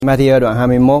Ma-thi-ơ đoạn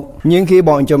 21. Nhưng khi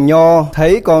bọn trồng nho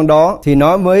thấy con đó thì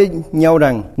nói với nhau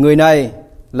rằng: người này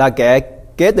là kẻ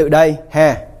kế tự đây,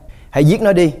 hãy giết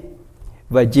nó đi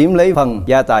và chiếm lấy phần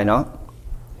gia tài nó.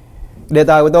 Đề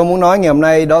tài của tôi muốn nói ngày hôm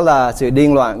nay đó là sự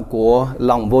điên loạn của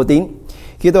lòng vô tín.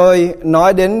 Khi tôi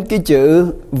nói đến cái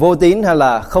chữ vô tín hay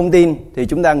là không tin thì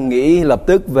chúng ta nghĩ lập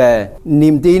tức về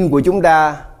niềm tin của chúng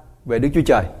ta về Đức Chúa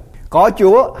Trời. Có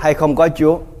Chúa hay không có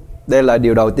Chúa, đây là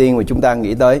điều đầu tiên mà chúng ta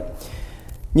nghĩ tới.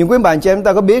 Nhưng quý bạn chị em,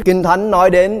 ta có biết Kinh Thánh nói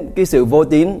đến cái sự vô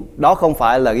tín, đó không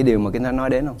phải là cái điều mà Kinh Thánh nói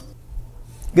đến không?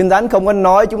 Kinh Thánh không có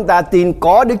nói chúng ta tin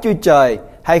có Đức Chúa Trời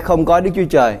hay không có Đức Chúa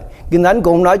Trời. Kinh Thánh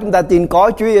cũng nói chúng ta tin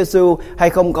có Chúa Giêsu hay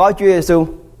không có Chúa Giêsu.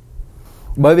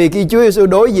 Bởi vì khi Chúa Giêsu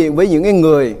đối diện với những cái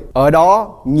người ở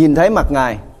đó nhìn thấy mặt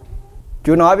Ngài,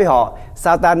 Chúa nói với họ: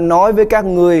 Sa-tan nói với các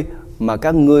ngươi mà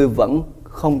các ngươi vẫn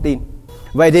không tin.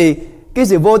 Vậy thì cái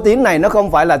sự vô tín này nó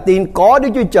không phải là tin có Đức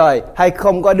Chúa Trời hay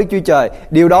không có Đức Chúa Trời.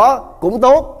 Điều đó cũng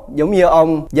tốt, giống như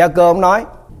ông Gia-cơ ông nói,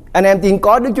 anh em tin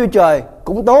có Đức Chúa Trời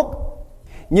cũng tốt.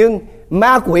 Nhưng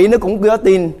ma quỷ nó cũng có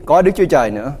tin có Đức Chúa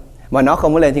Trời nữa, mà nó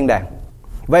không có lên thiên đàng.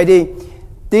 Vậy thì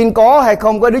tin có hay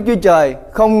không có Đức Chúa Trời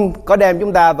không có đem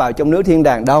chúng ta vào trong nước thiên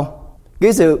đàng đâu.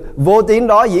 Cái sự vô tín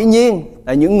đó dĩ nhiên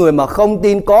là những người mà không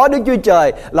tin có Đức Chúa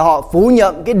Trời là họ phủ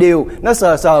nhận cái điều nó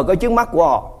sờ sờ có trước mắt của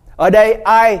họ. Ở đây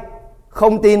ai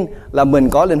không tin là mình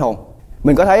có linh hồn?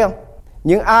 Mình có thấy không?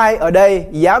 Những ai ở đây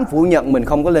dám phủ nhận mình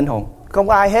không có linh hồn? Không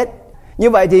có ai hết. Như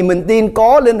vậy thì mình tin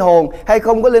có linh hồn hay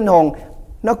không có linh hồn,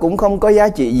 nó cũng không có giá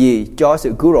trị gì cho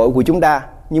sự cứu rỗi của chúng ta.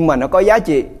 Nhưng mà nó có giá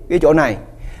trị cái chỗ này: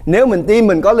 nếu mình tin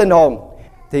mình có linh hồn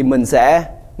thì mình sẽ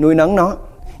nuôi nấng nó.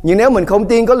 Nhưng nếu mình không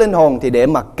tin có linh hồn thì để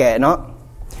mặc kệ nó.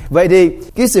 Vậy thì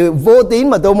cái sự vô tín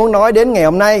mà tôi muốn nói đến ngày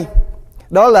hôm nay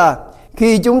đó là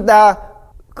khi chúng ta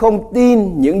không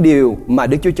tin những điều mà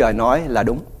Đức Chúa Trời nói là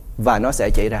đúng và nó sẽ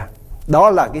xảy ra. Đó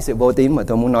là cái sự vô tín mà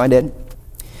tôi muốn nói đến.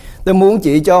 Tôi muốn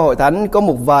chỉ cho hội thánh có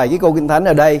một vài cái câu Kinh Thánh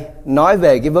ở đây nói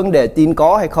về cái vấn đề tin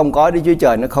có hay không có Đức Chúa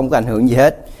Trời, nó không có ảnh hưởng gì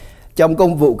hết. Trong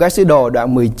Công vụ các sứ đồ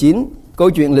đoạn 19, câu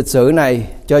chuyện lịch sử này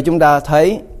cho chúng ta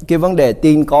thấy cái vấn đề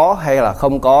tin có hay là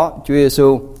không có Chúa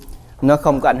Giêsu nó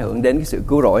không có ảnh hưởng đến cái sự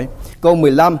cứu rỗi. Câu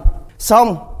 15: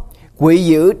 Xong quỷ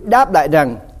dữ đáp lại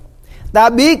rằng: Ta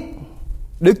biết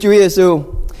Đức Chúa Giêsu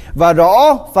và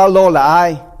rõ Phao-lô là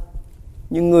ai,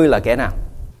 nhưng ngươi là kẻ nào?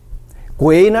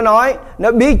 Quỷ nó nói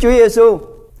nó biết Chúa Giêsu,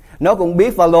 nó cũng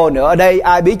biết Phao-lô nữa. Ở đây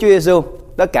ai biết Chúa Giêsu?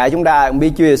 Tất cả chúng ta ai cũng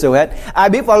biết Chúa Giêsu hết. Ai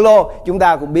biết Phao-lô? Chúng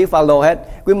ta cũng biết Phao-lô hết.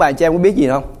 Quý bạn chị em có biết gì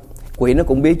không? Quỷ nó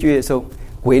cũng biết Chúa Giêsu,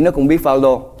 quỷ nó cũng biết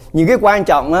Phao-lô. Nhưng cái quan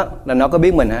trọng á là nó có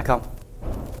biết mình hay không.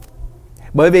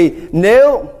 Bởi vì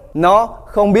nếu nó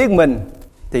không biết mình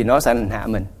thì nó sẽ hành hạ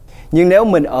mình. Nhưng nếu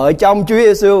mình ở trong Chúa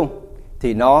Giêsu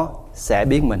thì nó sẽ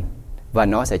biết mình và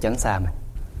nó sẽ tránh xa mình.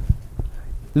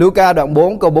 Luca đoạn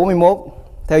 4 câu 41,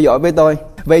 theo dõi với tôi.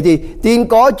 Vậy thì tin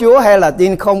có Chúa hay là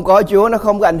tin không có Chúa nó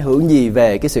không có ảnh hưởng gì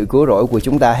về cái sự cứu rỗi của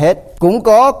chúng ta hết. Cũng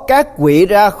có các quỷ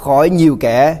ra khỏi nhiều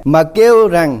kẻ mà kêu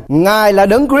rằng Ngài là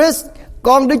Đấng Christ,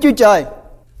 con Đức Chúa Trời.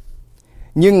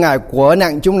 Nhưng Ngài quở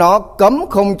nặng chúng nó, cấm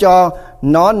không cho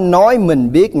nó nói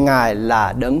mình biết Ngài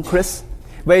là Đấng Christ.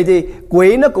 Vậy thì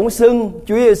quỷ nó cũng xưng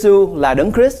Chúa Giêsu là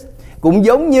Đấng Christ, cũng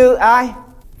giống như ai?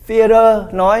 Phi-e-rơ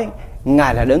nói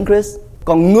Ngài là Đấng Christ.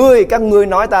 Còn các ngươi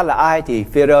nói ta là ai? Thì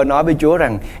Phi-e-rơ nói với Chúa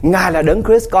rằng Ngài là Đấng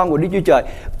Christ, con của Đức Chúa Trời.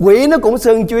 Quỷ nó cũng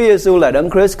xưng Chúa Giêsu là Đấng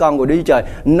Christ, con của Đức Chúa Trời.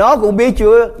 Nó cũng biết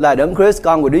Chúa là Đấng Christ,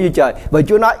 con của Đức Chúa Trời. Và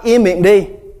Chúa nói im miệng đi.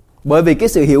 Bởi vì cái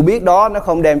sự hiểu biết đó nó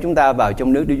không đem chúng ta vào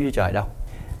trong nước Đức Chúa Trời đâu.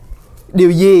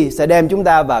 Điều gì sẽ đem chúng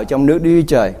ta vào trong nước Đức Chúa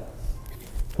Trời?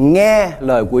 Nghe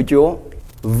lời của Chúa,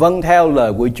 vâng theo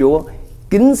lời của Chúa,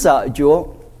 kính sợ Chúa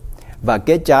và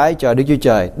kết trái cho Đức Chúa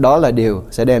Trời. Đó là điều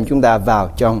sẽ đem chúng ta vào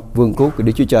trong vương quốc của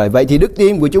Đức Chúa Trời. Vậy thì đức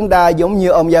tin của chúng ta giống như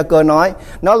ông Gia-cơ nói,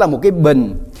 nó là một cái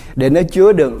bình để nó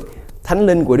chứa đựng thánh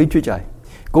linh của Đức Chúa Trời.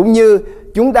 Cũng như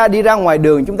chúng ta đi ra ngoài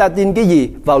đường, chúng ta tin cái gì?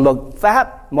 Vào luật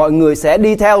pháp. Mọi người sẽ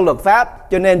đi theo luật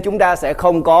pháp, cho nên chúng ta sẽ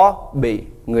không có bị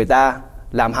người ta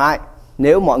làm hại.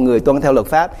 Nếu mọi người tuân theo luật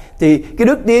pháp thì cái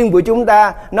đức tin của chúng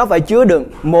ta nó phải chứa đựng: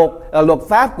 một là luật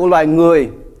pháp của loài người,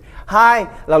 hai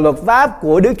là luật pháp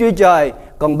của Đức Chúa Trời,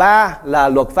 còn ba là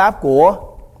luật pháp của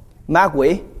ma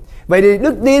quỷ. Vậy thì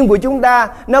đức tin của chúng ta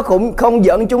nó cũng không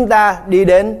dẫn chúng ta đi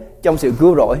đến trong sự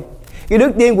cứu rỗi. Cái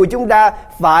đức tin của chúng ta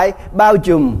phải bao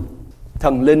trùm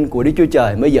thần linh của Đức Chúa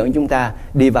Trời mới dẫn chúng ta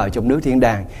đi vào trong nước thiên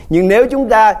đàng. Nhưng nếu chúng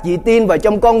ta chỉ tin vào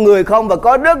trong con người không, và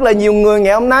có rất là nhiều người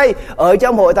ngày hôm nay ở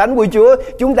trong hội thánh của Chúa,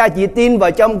 chúng ta chỉ tin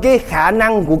vào trong cái khả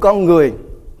năng của con người,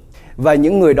 và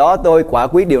những người đó tôi quả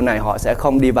quyết điều này họ sẽ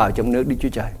không đi vào trong nước Đức Chúa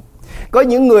Trời. Có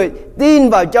những người tin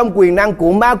vào trong quyền năng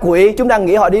của ma quỷ, chúng ta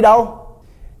nghĩ họ đi đâu?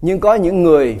 Nhưng có những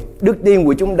người, đức tin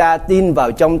của chúng ta tin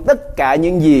vào trong tất cả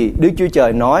những gì Đức Chúa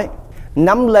Trời nói,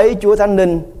 nắm lấy Chúa Thánh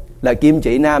Linh là kim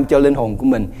chỉ nam cho linh hồn của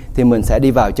mình, thì mình sẽ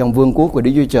đi vào trong vương quốc của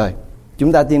Đức Chúa Trời.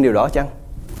 Chúng ta tin điều đó chăng?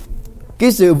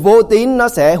 Cái sự vô tín nó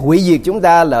sẽ hủy diệt chúng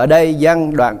ta là ở đây,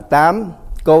 Giăng đoạn 8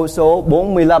 câu số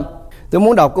 45. Tôi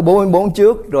muốn đọc câu 44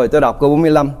 trước rồi tôi đọc câu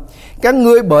 45. Các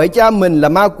ngươi bởi cha mình là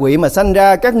ma quỷ mà sanh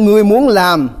ra, các ngươi muốn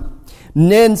làm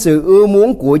nên sự ưa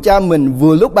muốn của cha mình.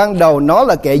 Vừa lúc ban đầu nó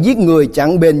là kẻ giết người,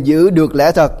 chẳng bền giữ được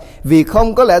lẽ thật, vì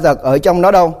không có lẽ thật ở trong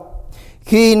nó đâu.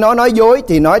 Khi nó nói dối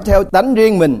thì nói theo tánh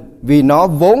riêng mình, vì nó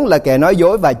vốn là kẻ nói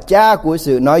dối và cha của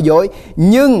sự nói dối.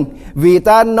 Nhưng vì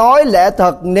ta nói lẽ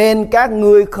thật nên các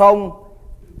ngươi không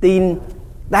tin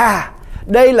ta.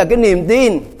 Đây là cái niềm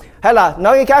tin, hay là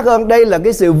nói cái khác hơn, đây là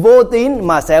cái sự vô tín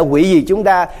mà sẽ hủy diệt chúng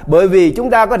ta. Bởi vì chúng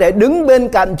ta có thể đứng bên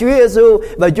cạnh Chúa Giêsu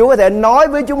và Chúa có thể nói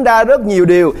với chúng ta rất nhiều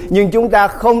điều, nhưng chúng ta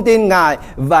không tin Ngài,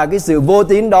 và cái sự vô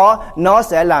tín đó nó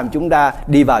sẽ làm chúng ta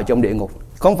đi vào trong địa ngục.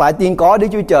 Không phải tin có Đức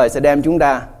Chúa Trời sẽ đem chúng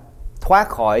ta thoát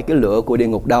khỏi cái lửa của địa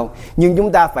ngục đâu, nhưng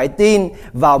chúng ta phải tin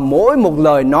vào mỗi một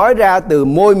lời nói ra từ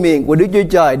môi miệng của Đức Chúa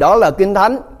Trời, đó là Kinh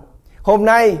Thánh. Hôm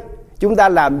nay chúng ta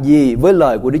làm gì với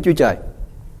lời của Đức Chúa Trời?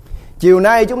 Chiều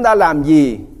nay chúng ta làm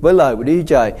gì với lời của Đức Chúa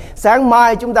Trời? Sáng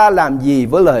mai chúng ta làm gì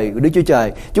với lời của Đức Chúa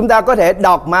Trời? Chúng ta có thể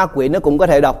đọc, ma quỷ nó cũng có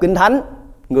thể đọc Kinh Thánh,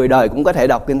 người đời cũng có thể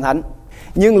đọc Kinh Thánh,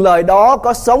 nhưng lời đó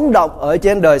có sống động ở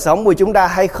trên đời sống của chúng ta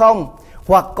hay không?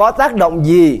 Hoặc có tác động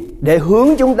gì để hướng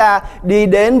chúng ta đi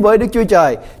đến với Đức Chúa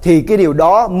Trời? Thì cái điều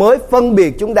đó mới phân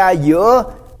biệt chúng ta giữa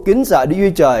kính sợ Đức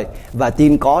Chúa Trời và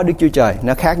tin có Đức Chúa Trời.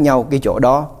 Nó khác nhau cái chỗ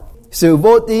đó. Sự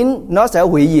vô tín nó sẽ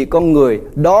hủy diệt con người,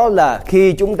 đó là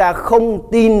khi chúng ta không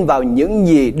tin vào những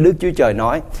gì Đức Chúa Trời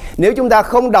nói. Nếu chúng ta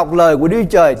không đọc lời của Đức Chúa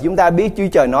Trời thì chúng ta biết Chúa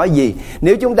Trời nói gì.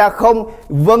 Nếu chúng ta không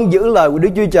vâng giữ lời của Đức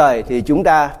Chúa Trời thì chúng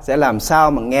ta sẽ làm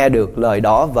sao mà nghe được lời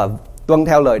đó và tuân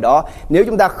theo lời đó. Nếu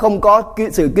chúng ta không có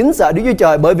sự kính sợ Đức Chúa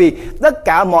Trời, bởi vì tất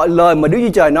cả mọi lời mà Đức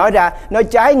Chúa Trời nói ra nó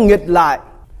trái nghịch lại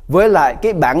với lại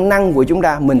cái bản năng của chúng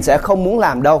ta, mình sẽ không muốn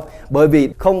làm đâu. Bởi vì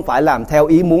không phải làm theo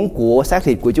ý muốn của xác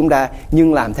thịt của chúng ta,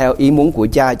 nhưng làm theo ý muốn của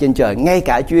Cha trên trời. Ngay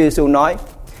cả Chúa Giêsu nói,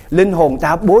 linh hồn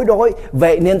ta bối rối,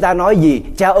 vậy nên ta nói gì?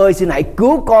 Cha ơi, xin hãy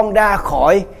cứu con ra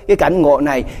khỏi cái cảnh ngộ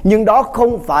này. Nhưng đó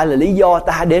không phải là lý do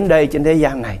ta đến đây trên thế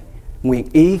gian này. Nguyện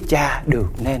ý Cha được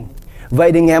nên.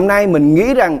 Vậy thì ngày hôm nay mình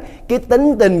nghĩ rằng cái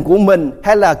tính tình của mình,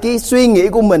 hay là cái suy nghĩ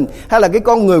của mình, hay là cái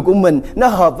con người của mình, nó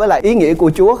hợp với lại ý nghĩa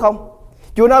của Chúa không?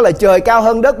 Chúa nói là trời cao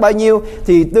hơn đất bao nhiêu,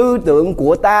 thì tư tưởng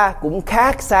của ta cũng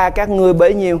khác xa các ngươi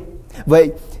bấy nhiêu. Vậy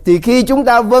thì khi chúng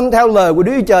ta vâng theo lời của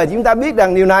Đức Chúa Trời thì chúng ta biết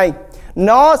rằng điều này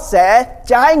nó sẽ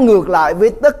trái ngược lại với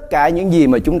tất cả những gì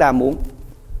mà chúng ta muốn.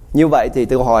 Như vậy thì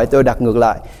tôi hỏi, tôi đặt ngược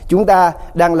lại, chúng ta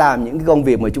đang làm những cái công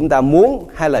việc mà chúng ta muốn,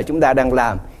 hay là chúng ta đang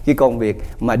làm cái công việc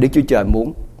mà Đức Chúa Trời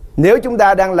muốn? Nếu chúng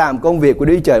ta đang làm công việc của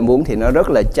Đức Chúa Trời muốn thì nó rất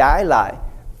là trái lại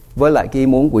với lại cái ý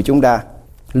muốn của chúng ta.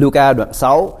 Luca đoạn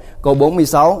 6 câu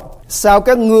 46. Sao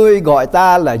các ngươi gọi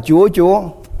ta là Chúa Chúa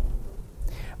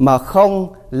mà không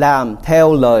làm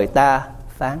theo lời ta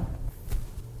phán?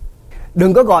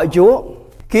 Đừng có gọi Chúa.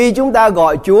 Khi chúng ta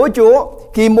gọi Chúa Chúa,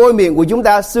 khi môi miệng của chúng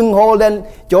ta xưng hô lên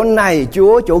chỗ này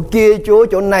Chúa, chỗ kia Chúa,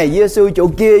 chỗ này Giêsu, chỗ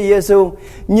kia Giêsu,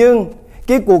 nhưng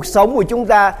cái cuộc sống của chúng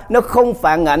ta nó không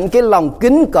phản ảnh cái lòng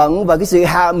kính cẩn và cái sự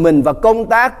hạ mình và công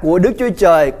tác của Đức Chúa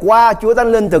Trời qua Chúa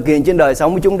Thánh Linh thực hiện trên đời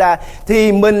sống của chúng ta,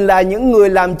 thì mình là những người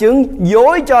làm chứng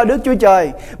dối cho Đức Chúa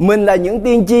Trời. Mình là những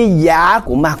tiên tri giả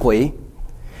của ma quỷ.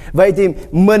 Vậy thì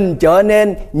mình trở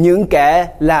nên những kẻ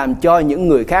làm cho những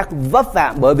người khác vấp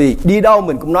phạm, bởi vì đi đâu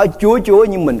mình cũng nói Chúa Chúa,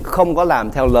 nhưng mình không có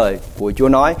làm theo lời của Chúa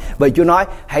nói. Vậy Chúa nói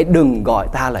hãy đừng gọi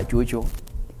ta là Chúa Chúa.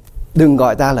 Đừng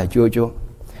gọi ta là Chúa Chúa.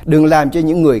 Đừng làm cho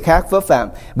những người khác vấp phạm.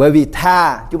 Bởi vì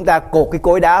thà chúng ta cột cái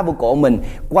cối đá vô cổ mình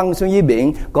quăng xuống dưới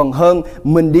biển, còn hơn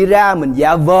mình đi ra mình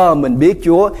giả vờ mình biết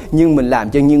Chúa, nhưng mình làm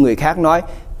cho những người khác nói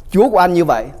Chúa của anh như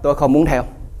vậy, tôi không muốn theo.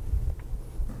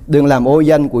 Đừng làm ô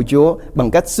danh của Chúa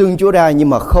bằng cách xưng Chúa ra nhưng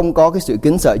mà không có cái sự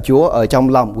kính sợ Chúa ở trong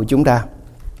lòng của chúng ta.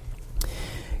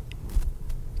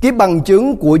 Cái bằng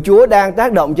chứng của Chúa đang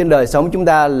tác động trên đời sống chúng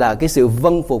ta là cái sự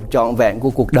vâng phục trọn vẹn của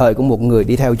cuộc đời của một người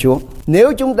đi theo Chúa.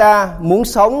 Nếu chúng ta muốn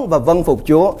sống và vâng phục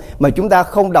Chúa mà chúng ta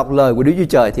không đọc lời của Đức Chúa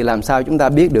Trời thì làm sao chúng ta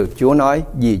biết được Chúa nói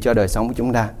gì cho đời sống của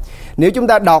chúng ta? Nếu chúng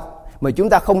ta đọc mà chúng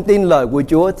ta không tin lời của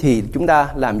Chúa thì chúng ta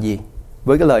làm gì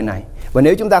với cái lời này? Và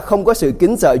nếu chúng ta không có sự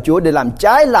kính sợ Chúa để làm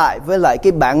trái lại với lại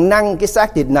cái bản năng, cái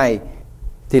xác thịt này,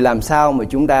 thì làm sao mà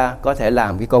chúng ta có thể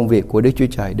làm cái công việc của Đức Chúa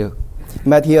Trời được?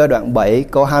 Ma-thi-ơ đoạn 7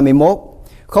 câu 21.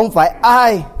 Không phải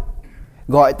ai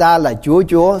gọi ta là Chúa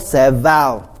Chúa sẽ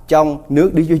vào trong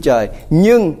nước Đức Chúa Trời,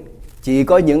 nhưng chỉ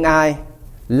có những ai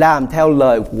làm theo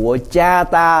lời của Cha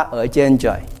ta ở trên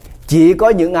trời. Chỉ có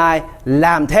những ai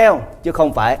làm theo, chứ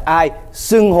không phải ai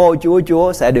xưng hô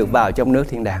Chúa sẽ được vào trong nước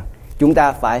thiên đàng. Chúng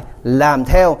ta phải làm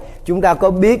theo. Chúng ta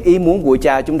có biết ý muốn của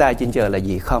Cha chúng ta trên trời là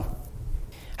gì không?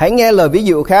 Hãy nghe lời ví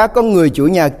dụ khác. Có người chủ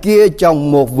nhà kia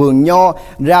trồng một vườn nho,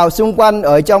 rào xung quanh,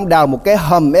 ở trong đào một cái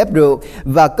hầm ép rượu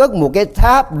và cất một cái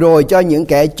tháp, rồi cho những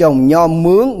kẻ trồng nho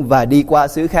mướn và đi qua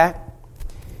xứ khác.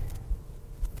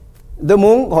 Tôi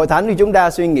muốn hội thánh của chúng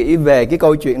ta suy nghĩ về cái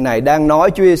câu chuyện này. Đang nói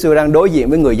Chúa Giêsu đang đối diện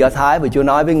với người Do Thái, và Chúa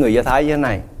nói với người Do Thái như thế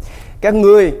này: các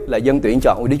ngươi là dân tuyển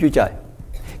chọn của Đức Chúa Trời.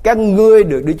 Các ngươi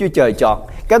được Đức Chúa Trời chọn.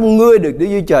 Các ngươi được Đức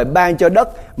Chúa Trời ban cho đất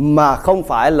mà không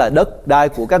phải là đất đai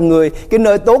của các ngươi. Cái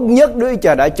nơi tốt nhất Đức Chúa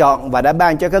Trời đã chọn và đã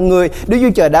ban cho các ngươi. Đức Chúa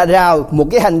Trời đã rào một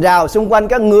cái hành rào xung quanh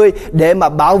các ngươi để mà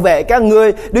bảo vệ các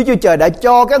ngươi. Đức Chúa Trời đã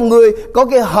cho các ngươi có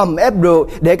cái hầm ép rượu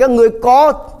để các ngươi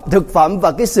có thực phẩm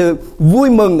và cái sự vui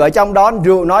mừng ở trong đó.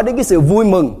 Rượu nói đến cái sự vui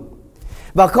mừng.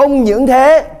 Và không những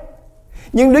thế,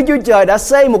 nhưng Đức Chúa Trời đã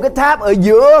xây một cái tháp ở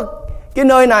giữa cái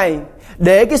nơi này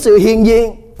để cái sự hiện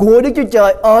diện của Đức Chúa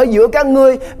Trời ở giữa các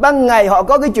ngươi. Ban ngày họ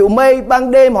có cái trụ mây,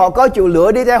 ban đêm họ có trụ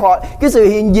lửa đi theo họ. Cái sự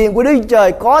hiện diện của Đức Chúa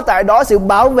Trời có tại đó, sự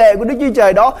bảo vệ của Đức Chúa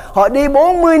Trời đó. Họ đi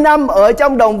 40 năm ở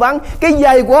trong đồng vắng, cái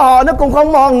giày của họ nó cũng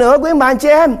không mòn nữa, quý bạn chị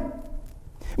em.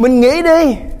 Mình nghĩ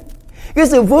đi, cái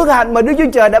sự phước hạnh mà Đức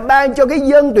Chúa Trời đã ban cho cái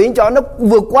dân tuyển chọn nó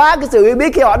vượt quá cái sự hiểu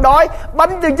biết. Khi họ đói,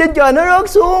 bánh từ trên trời nó rớt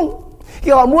xuống.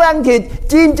 Khi họ muốn ăn thịt,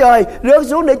 chim trời rớt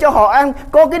xuống để cho họ ăn.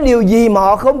 Có cái điều gì mà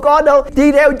họ không có đâu.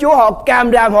 Đi theo Chúa họ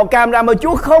càm ràm mà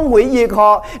Chúa không hủy diệt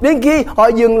họ. Đến khi họ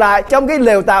dừng lại trong cái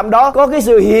lều tạm đó, có cái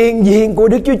sự hiện diện của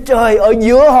Đức Chúa Trời ở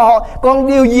giữa họ. Còn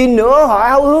điều gì nữa họ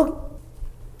ao ước.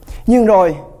 Nhưng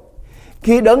rồi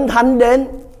khi đấng thánh đến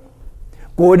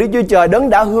của Đức Chúa Trời, đấng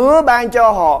đã hứa ban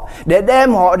cho họ để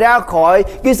đem họ ra khỏi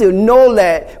cái sự nô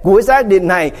lệ của xác thịt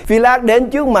này, Phi-lát đến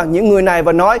trước mặt những người này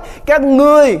và nói: các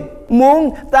ngươi muốn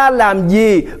ta làm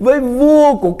gì với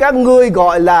vua của các ngươi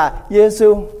gọi là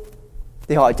Giêsu?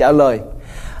 Thì họ trả lời: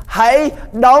 hãy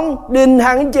đóng đinh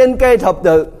hắn trên cây thập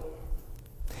tự.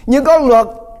 Nhưng có luật,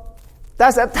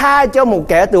 ta sẽ tha cho một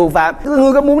kẻ tù phạm.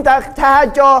 Ngươi có muốn ta tha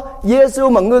cho Giêsu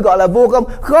mà ngươi gọi là vua không?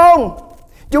 Không,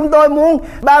 chúng tôi muốn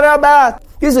Ba-ra-ba.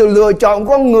 Cái sự lựa chọn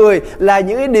con người là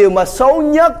những cái điều mà xấu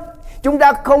nhất. Chúng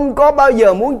ta không có bao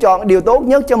giờ muốn chọn điều tốt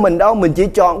nhất cho mình đâu. Mình chỉ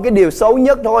chọn cái điều xấu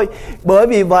nhất thôi. Bởi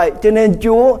vì vậy cho nên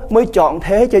Chúa mới chọn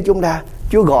thế cho chúng ta.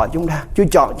 Chúa gọi chúng ta, Chúa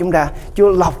chọn chúng ta, Chúa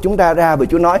lọc chúng ta ra. Bởi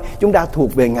Chúa nói chúng ta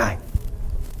thuộc về Ngài.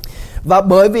 Và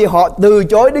bởi vì họ từ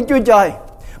chối Đức Chúa Trời,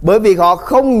 bởi vì họ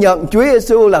không nhận Chúa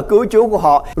Giêsu là cứu Chúa của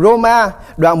họ. Roma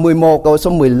đoạn 11 câu số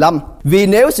 15: vì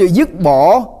nếu sự dứt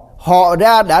bỏ họ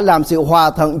ra đã làm sự hòa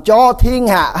thuận cho thiên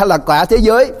hạ hay là cả thế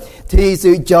giới, thì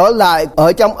sự trở lại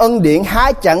ở trong ân điển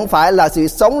há chẳng phải là sự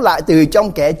sống lại từ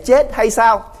trong kẻ chết hay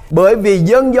sao? Bởi vì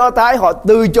dân Do Thái họ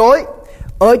từ chối,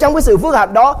 ở trong cái sự phước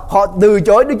hạnh đó họ từ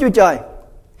chối Đức Chúa Trời,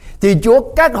 thì Chúa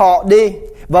cắt họ đi.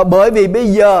 Và bởi vì bây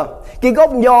giờ cái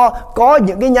gốc nho có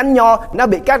những cái nhánh nho nó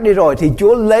bị cắt đi rồi, thì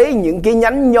Chúa lấy những cái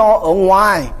nhánh nho ở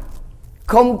ngoài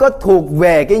không có thuộc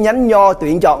về cái nhánh nho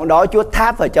tuyển chọn đó, Chúa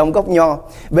tháp vào trong gốc nho.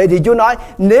 Vậy thì Chúa nói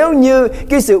nếu như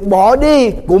cái sự bỏ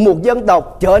đi của một dân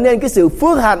tộc trở nên cái sự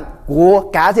phước hạnh của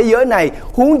cả thế giới này,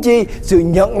 huống chi sự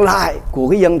nhận lại của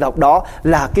cái dân tộc đó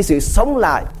là cái sự sống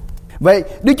lại. Vậy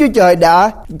Đức Chúa Trời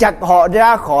đã chặt họ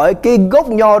ra khỏi cái gốc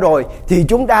nho rồi, thì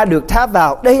chúng ta được tháp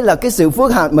vào. Đây là cái sự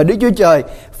phước hạnh mà Đức Chúa Trời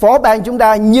phó ban chúng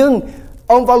ta. Nhưng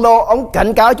ông Phaolô ông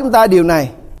cảnh cáo chúng ta điều này: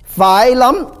 phải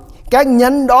lắm, các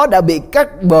nhánh đó đã bị cắt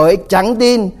bởi chẳng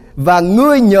tin, và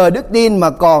ngươi nhờ đức tin mà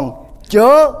còn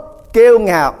chớ kiêu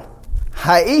ngạo,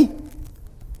 hãy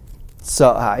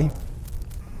sợ hãi.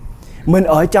 Mình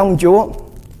ở trong Chúa,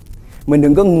 mình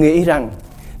đừng có nghĩ rằng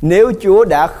nếu Chúa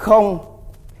đã không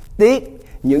tiếc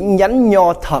những nhánh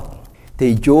nho thật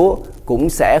thì Chúa cũng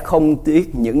sẽ không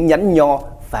tiếc những nhánh nho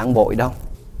phản bội đâu.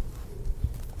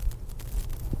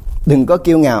 Đừng có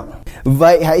kiêu ngạo.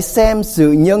 Vậy hãy xem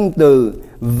sự nhân từ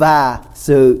và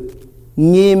sự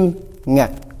nghiêm ngặt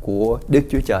của Đức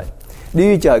Chúa Trời. Đức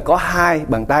Chúa Trời có hai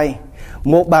bàn tay.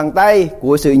 Một bàn tay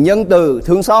của sự nhân từ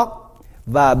thương xót,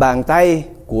 và bàn tay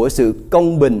của sự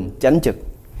công bình chánh trực.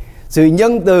 Sự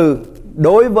nhân từ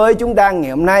đối với chúng ta ngày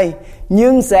hôm nay,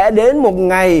 nhưng sẽ đến một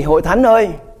ngày hội thánh ơi,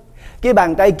 cái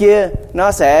bàn tay kia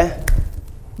nó sẽ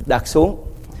đặt xuống.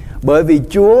 Bởi vì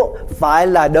Chúa phải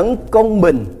là đấng công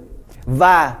bình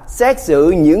và xét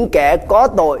xử những kẻ có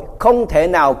tội, không thể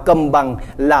nào cầm bằng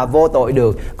là vô tội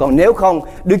được. Còn nếu không,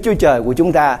 Đức Chúa Trời của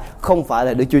chúng ta không phải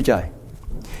là Đức Chúa Trời.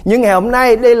 Nhưng ngày hôm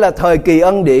nay đây là thời kỳ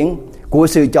ân điển của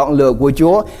sự chọn lựa của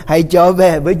Chúa. Hãy trở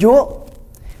về với Chúa.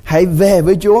 Hãy về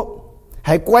với Chúa.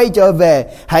 Hãy quay trở về.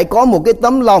 Hãy có một cái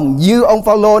tấm lòng như ông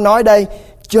Phaolô nói đây: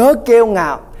 chớ kiêu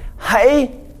ngạo, hãy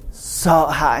sợ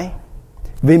hãi.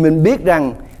 Vì mình biết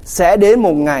rằng sẽ đến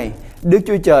một ngày Đức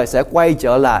Chúa Trời sẽ quay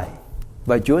trở lại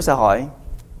và Chúa sẽ hỏi: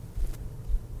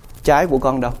 trái của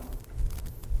con đâu?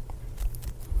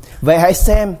 Vậy hãy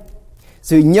xem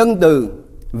sự nhân từ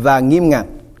và nghiêm ngặt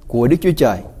của Đức Chúa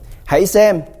Trời. Hãy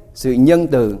xem sự nhân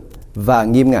từ và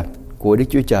nghiêm ngặt của Đức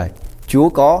Chúa Trời. Chúa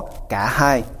có cả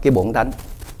hai cái bổn tánh,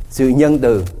 sự nhân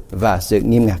từ và sự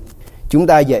nghiêm ngặt. Chúng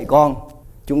ta dạy con,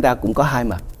 chúng ta cũng có hai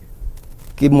mặt.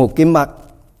 Một cái mặt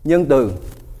nhân từ,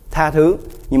 tha thứ,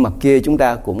 nhưng mặt kia chúng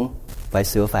ta cũng phải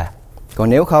sửa phạt. Còn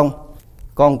nếu không,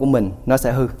 con của mình nó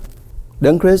sẽ hư.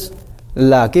 Đấng Christ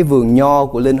là cái vườn nho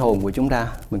của linh hồn của chúng ta,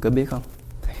 mình có biết không?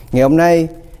 Ngày hôm nay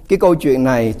cái câu chuyện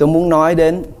này tôi muốn nói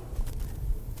đến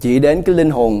chỉ đến cái linh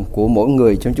hồn của mỗi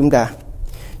người trong chúng ta.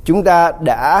 Chúng ta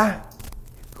đã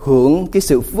hưởng cái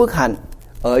sự phước hạnh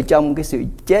ở trong cái sự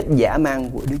chết dã man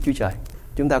của Đức Chúa Trời.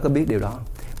 Chúng ta có biết điều đó?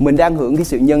 Mình đang hưởng cái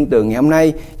sự nhân từ. Ngày hôm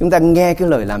nay chúng ta nghe cái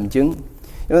lời làm chứng.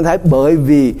 Chúng ta thấy bởi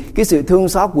vì cái sự thương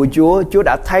xót của Chúa, Chúa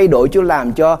đã thay đổi, Chúa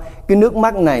làm cho cái nước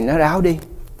mắt này nó ráo đi.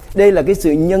 Đây là cái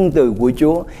sự nhân từ của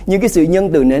Chúa. Nhưng cái sự nhân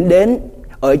từ này đến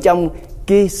ở trong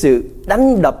cái sự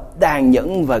đánh đập tàn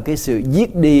nhẫn và cái sự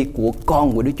giết đi của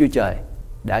con của Đức Chúa Trời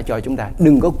đã cho chúng ta.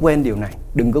 Đừng có quên điều này.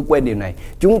 Đừng có quên điều này.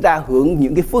 Chúng ta hưởng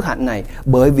những cái phước hạnh này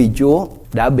bởi vì Chúa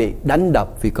đã bị đánh đập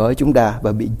vì cớ chúng ta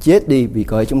và bị chết đi vì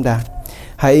cớ chúng ta.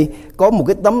 Hãy có một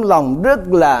cái tấm lòng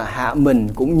rất là hạ mình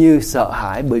cũng như sợ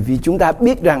hãi, bởi vì chúng ta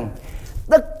biết rằng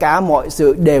tất cả mọi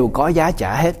sự đều có giá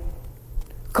trả hết.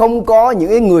 Không có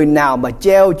những người nào mà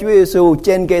treo Chúa Giêsu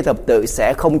trên cây thập tự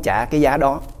sẽ không trả cái giá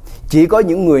đó. Chỉ có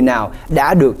những người nào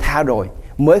đã được tha rồi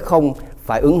mới không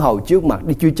phải ứng hầu trước mặt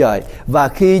Đức Chúa Trời. Và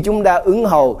khi chúng ta ứng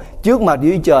hầu trước mặt Đức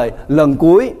Chúa Trời lần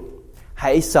cuối,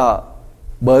 hãy sợ,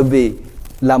 bởi vì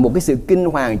là một cái sự kinh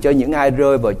hoàng cho những ai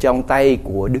rơi vào trong tay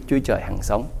của Đức Chúa Trời hằng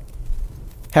sống.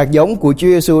 Hạt giống của Chúa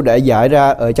Giêsu đã giải ra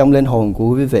ở trong linh hồn của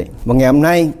quý vị. Và ngày hôm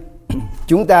nay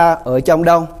chúng ta ở trong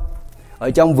đâu?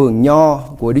 Ở trong vườn nho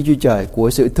của Đức Chúa Trời, của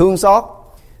sự thương xót,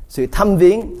 sự thăm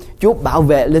viếng. Chúa bảo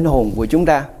vệ linh hồn của chúng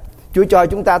ta. Chúa cho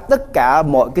chúng ta tất cả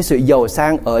mọi cái sự giàu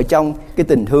sang ở trong cái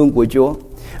tình thương của Chúa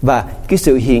và cái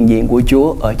sự hiện diện của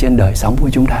Chúa ở trên đời sống của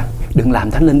chúng ta. Đừng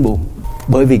làm Thánh Linh buồn,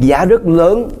 bởi vì giá rất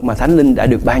lớn mà Thánh Linh đã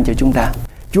được ban cho chúng ta.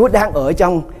 Chúa đang ở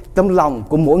trong tâm lòng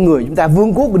của mỗi người chúng ta.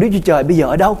 Vương quốc của Đức Chúa Trời bây giờ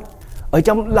ở đâu? Ở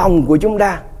trong lòng của chúng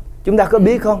ta. Chúng ta có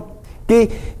biết không? Cái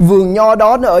vườn nho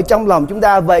đó nó ở trong lòng chúng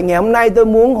ta. Vậy ngày hôm nay tôi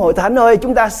muốn hội thánh ơi,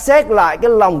 chúng ta xét lại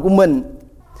cái lòng của mình.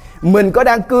 Mình có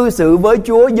đang cư xử với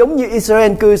Chúa giống như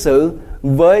Israel cư xử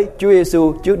với Chúa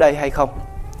Giêsu trước đây hay không?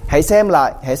 Hãy xem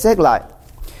lại, hãy xét lại.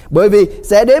 Bởi vì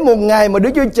sẽ đến một ngày mà Đức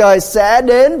Chúa Trời sẽ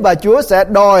đến và Chúa sẽ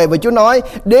đòi. Và Chúa nói: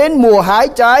 đến mùa hái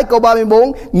trái, câu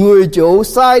 34, người chủ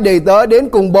sai đầy-tớ đến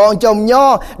cùng bọn trồng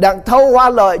nho, đặng thâu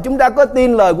hoa-lợi. Chúng ta có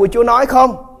tin lời của Chúa nói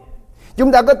không?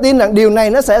 Chúng ta có tin rằng điều này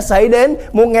nó sẽ xảy đến?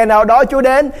 Một ngày nào đó Chúa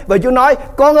đến và Chúa nói: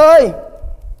 con ơi,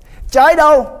 trái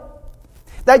đâu?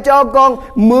 Ta cho con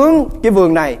mướn cái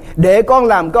vườn này để con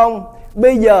làm công.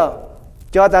 Bây giờ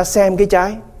cho ta xem cái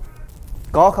trái.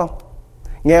 Có không?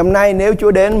 Ngày hôm nay nếu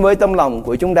Chúa đến với tâm lòng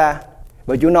của chúng ta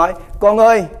và Chúa nói: con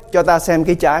ơi, cho ta xem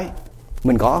cái trái,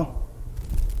 mình có không?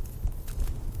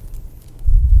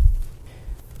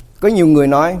 Có nhiều người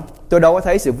nói: tôi đâu có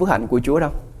thấy sự phước hạnh của Chúa đâu,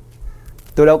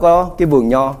 tôi đâu có cái vườn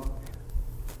nho.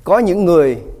 Có những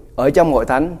người ở trong hội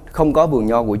thánh không có vườn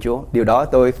nho của Chúa. Điều đó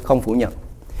tôi không phủ nhận.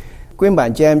 Quý anh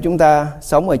bạn chị em, chúng ta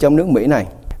sống ở trong nước Mỹ này.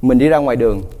 Mình đi ra ngoài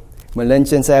đường, mình lên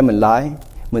trên xe mình lái,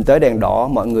 mình tới đèn đỏ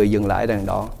mọi người dừng lại đèn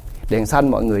đỏ, đèn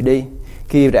xanh mọi người đi.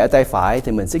 Khi rẽ tay phải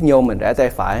thì mình xích nhô mình rẽ tay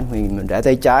phải, mình rẽ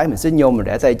tay trái mình xích nhô mình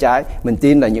rẽ tay trái. Mình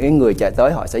tin là những người chạy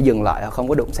tới họ sẽ dừng lại, họ không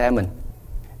có đụng xe mình.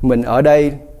 Mình ở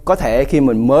đây có thể khi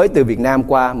mình mới từ Việt Nam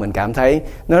qua, mình cảm thấy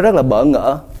nó rất là bỡ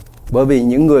ngỡ, bởi vì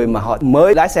những người mà họ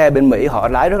mới lái xe bên Mỹ họ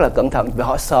lái rất là cẩn thận vì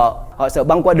họ sợ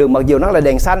băng qua đường, mặc dù nó là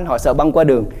đèn xanh họ sợ băng qua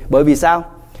đường. Bởi vì sao?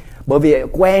 Bởi vì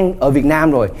quen ở Việt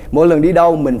Nam rồi, mỗi lần đi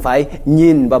đâu mình phải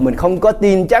nhìn và mình không có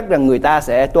tin chắc rằng người ta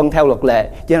sẽ tuân theo luật lệ,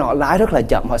 cho nên họ lái rất là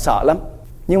chậm, họ sợ lắm.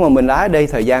 Nhưng mà mình lái ở đây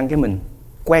thời gian cái mình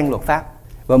quen luật pháp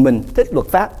và mình thích luật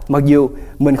pháp, mặc dù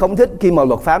mình không thích khi mà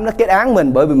luật pháp nó kết án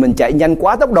mình bởi vì mình chạy nhanh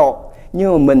quá tốc độ.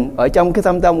 Nhưng mà mình ở trong cái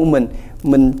thâm tâm của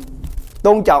mình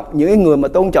tôn trọng những người mà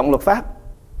tôn trọng luật pháp.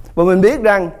 Và mình biết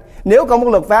rằng nếu không có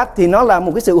luật pháp thì nó là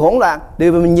một cái sự hỗn loạn.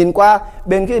 Vì mình nhìn qua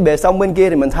bên cái bề sông bên kia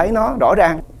thì mình thấy nó rõ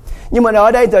ràng. Nhưng mà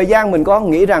ở đây thời gian mình có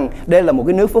nghĩ rằng đây là một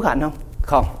cái nước phước hạnh không?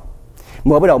 Không.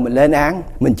 Mới bắt đầu mình lên án,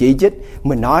 mình chỉ trích,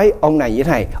 mình nói ông này như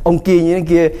thế này, ông kia như thế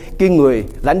kia, cái người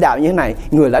lãnh đạo như thế này,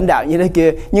 người lãnh đạo như thế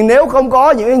kia. Nhưng nếu không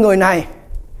có những người này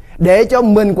để cho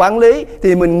mình quản lý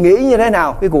thì mình nghĩ như thế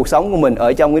nào? Cái cuộc sống của mình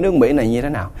ở trong cái nước Mỹ này như thế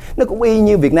nào? Nó cũng y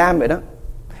như Việt Nam vậy đó.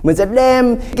 Mình sẽ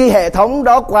đem cái hệ thống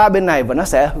đó qua bên này và nó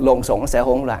sẽ lộn xộn, nó sẽ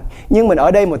hỗn loạn. Nhưng mình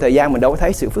ở đây một thời gian mình đâu có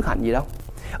thấy sự phước hạnh gì đâu.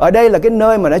 Ở đây là cái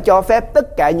nơi mà nó cho phép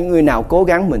tất cả những người nào cố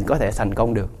gắng mình có thể thành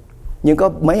công được. Nhưng có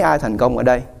mấy ai thành công ở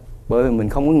đây? Bởi vì mình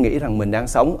không có nghĩ rằng mình đang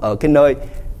sống ở cái nơi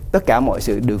tất cả mọi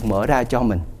sự được mở ra cho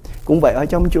mình. Cũng vậy, ở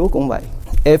trong Chúa cũng vậy.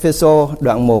 Ê-phê-sô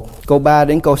đoạn 1 câu 3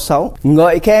 đến câu 6.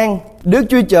 Ngợi khen Đức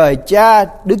Chúa Trời Cha,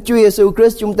 Đức Chúa Giêsu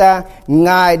Christ chúng ta,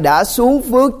 Ngài đã xuống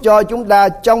phước cho chúng ta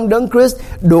trong Đấng Christ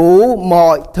đủ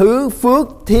mọi thứ phước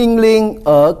thiêng liêng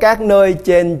ở các nơi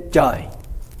trên trời.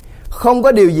 Không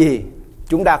có điều gì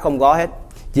chúng ta không có hết,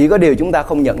 chỉ có điều chúng ta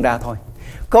không nhận ra thôi.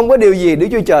 Không có điều gì Đức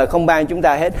Chúa Trời không ban chúng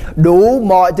ta hết. Đủ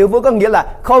mọi thứ phước có nghĩa là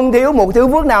không thiếu một thứ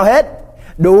phước nào hết.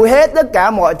 Đủ hết tất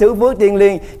cả mọi thứ phước thiêng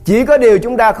liêng. Chỉ có điều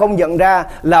chúng ta không nhận ra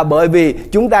là bởi vì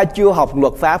chúng ta chưa học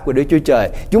luật pháp của Đức Chúa Trời.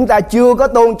 Chúng ta chưa có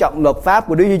tôn trọng luật pháp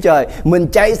của Đức Chúa Trời. Mình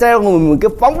chạy xe mình cứ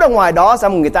phóng ra ngoài đó,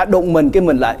 xong người ta đụng mình cái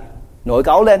mình lại nổi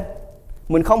cáu lên.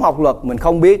 Mình không học luật, mình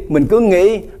không biết, mình cứ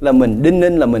nghĩ là mình đinh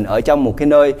ninh, là mình ở trong một cái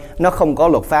nơi nó không có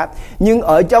luật pháp. Nhưng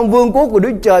ở trong vương quốc của Đức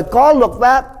Chúa Trời có luật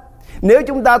pháp. Nếu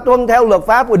chúng ta tuân theo luật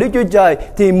pháp của Đức Chúa Trời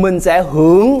thì mình sẽ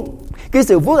hưởng cái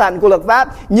sự phước hạnh của luật pháp.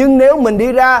 Nhưng nếu mình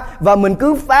đi ra và mình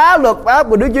cứ phá luật pháp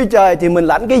của Đức Chúa Trời thì mình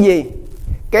lãnh cái gì?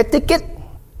 Cái ticket.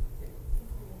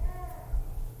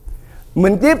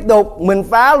 Mình tiếp tục mình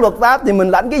phá luật pháp thì mình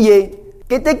lãnh cái gì?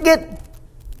 Cái ticket.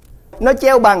 Nó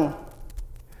treo bằng.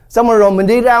 Xong rồi mình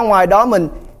đi ra ngoài đó, mình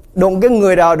đụng cái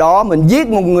người nào đó, mình giết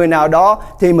một người nào đó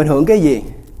thì mình hưởng cái gì?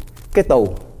 Cái tù.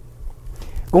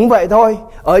 Cũng vậy thôi.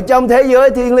 Ở trong thế giới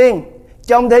thiên liêng,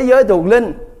 trong thế giới thuộc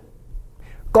linh,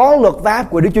 có luật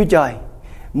pháp của Đức Chúa Trời.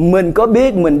 Mình có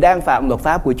biết mình đang phạm luật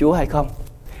pháp của Chúa hay không?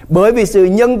 Bởi vì sự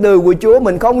nhân từ của Chúa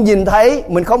mình không nhìn thấy,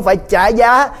 mình không phải trả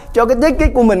giá cho cái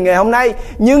ticket của mình ngày hôm nay.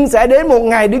 Nhưng sẽ đến một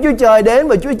ngày Đức Chúa Trời đến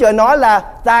và Chúa Trời nói là: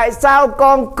 tại sao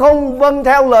con không vâng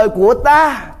theo lời của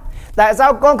ta? Tại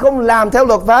sao con không làm theo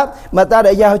luật pháp mà ta đã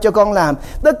giao cho con làm?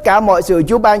 Tất cả mọi sự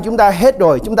Chúa ban chúng ta hết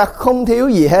rồi, chúng ta không thiếu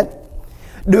gì hết.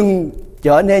 Đừng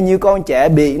trở nên như con trẻ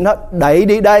bị nó đẩy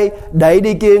đi đây, đẩy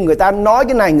đi kia. Người ta nói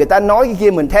cái này, người ta nói cái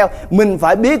kia, mình theo. Mình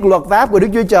phải biết luật pháp của Đức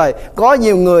Chúa Trời. Có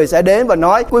nhiều người sẽ đến và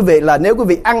nói quý vị là nếu quý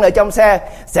vị ăn ở trong xe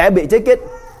sẽ bị ticket.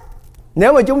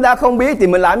 Nếu mà chúng ta không biết thì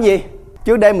mình làm gì?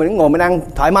 Trước đây mình ngồi mình ăn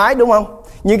thoải mái đúng không?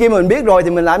 Nhưng khi mình biết rồi thì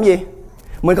mình làm gì?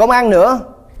 Mình không ăn nữa.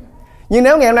 Nhưng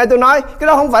nếu ngày hôm nay tôi nói cái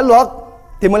đó không phải luật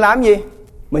thì mình làm gì?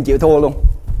 Mình chịu thua luôn.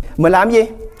 Mình làm gì?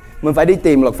 Mình phải đi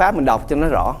tìm luật pháp mình đọc cho nó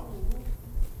rõ.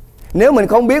 Nếu mình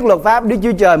không biết luật pháp Đức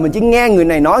Chúa Trời, mình chỉ nghe người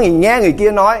này nói, nghe người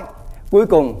kia nói. Cuối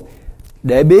cùng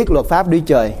để biết luật pháp Đức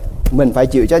Trời, mình phải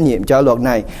chịu trách nhiệm cho luật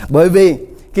này. Bởi vì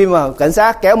khi mà cảnh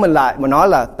sát kéo mình lại mà nói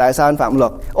là tại sao anh phạm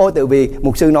luật? Tự vì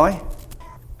mục sư nói.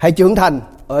 Hãy trưởng thành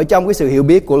ở trong cái sự hiểu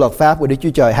biết của luật pháp của Đức Chúa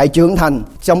Trời. Hãy trưởng thành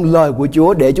trong lời của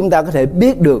Chúa để chúng ta có thể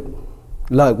biết được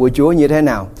lời của Chúa như thế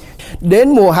nào. Đến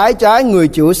mùa hái trái, người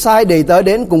chủ sai đầy-tớ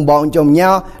đến cùng bọn trồng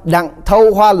nho, đặng,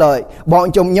 thâu, hoa-lợi.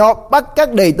 Bọn trồng nho bắt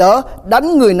các đầy-tớ,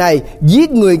 đánh người này,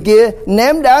 giết người kia,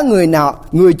 ném đá người nọ.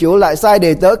 Người chủ lại sai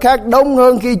đầy-tớ khác đông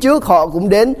hơn khi trước, họ cũng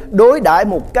đến đối đãi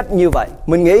một cách như vậy.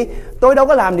 Mình nghĩ tôi đâu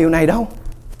có làm điều này đâu.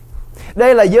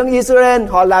 Đây là dân Israel,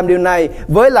 họ làm điều này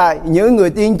với lại những người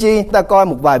tiên tri. Ta coi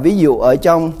một vài ví dụ ở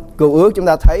trong Cựu Ước, chúng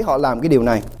ta thấy họ làm cái điều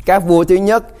này. Các vua thứ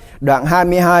nhất, đoạn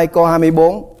 22 câu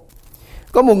 24.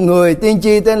 Có một người tiên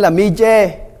tri tên là Mi-chê.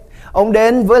 Ông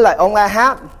đến với lại ông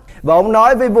A-háp và ông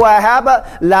nói với vua A-háp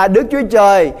là Đức Chúa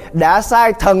Trời đã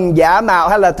sai thần giả mạo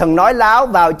hay là thần nói láo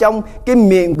vào trong cái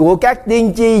miệng của các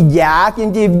tiên tri giả,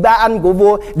 tiên tri ba anh của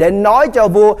vua, để nói cho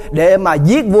vua để mà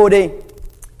giết vua đi.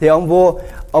 Thì ông vua,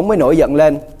 ông mới nổi giận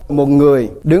lên. Một người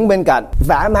đứng bên cạnh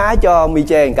vả má cho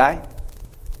Mi-chê một cái.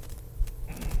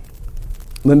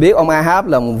 Mình biết ông A-háp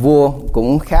là một vua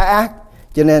cũng khá ác,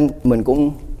 cho nên mình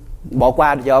cũng bỏ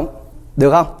qua cho ông.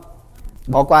 Được không?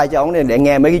 Bỏ qua cho ông để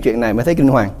nghe mấy cái chuyện này mới thấy kinh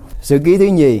hoàng. Sử ký thứ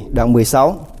nhì đoạn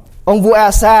 16. Ông vua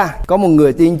Asa có một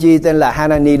người tiên tri tên là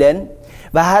Hanani đến.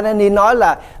 Và Hanani nói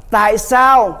là tại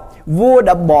sao vua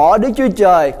đã bỏ Đức Chúa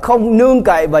Trời, không nương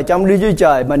cậy vào trong Đức Chúa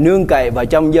Trời mà nương cậy vào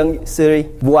trong dân Syria.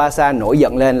 Vua Asa nổi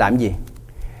giận lên làm gì?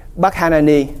 Bắt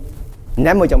Hanani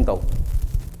ném vào trong tù.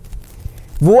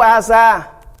 Vua Asa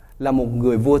là một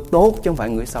người vua tốt chứ không phải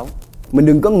người xấu. Mình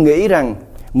đừng có nghĩ rằng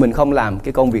mình không làm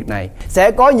cái công việc này.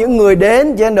 Sẽ có những người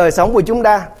đến trên đời sống của chúng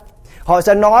ta. Họ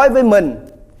sẽ nói với mình,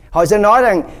 họ sẽ nói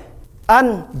rằng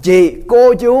anh, chị,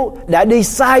 cô, chú đã đi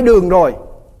sai đường rồi.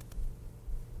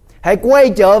 Hãy quay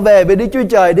trở về với Đức Chúa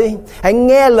Trời đi. Hãy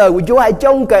nghe lời của Chúa, hãy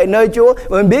trông cậy nơi Chúa.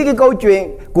 Mình biết cái câu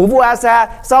chuyện của vua Asa.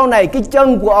 Sau này cái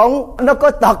chân của ông nó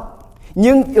có tật.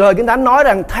 Nhưng lời Kinh Thánh nói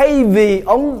rằng thay vì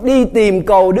ông đi tìm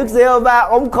cầu Đức Giê-hô-va,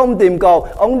 ông không tìm cầu,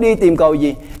 ông đi tìm cầu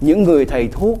gì? Những người thầy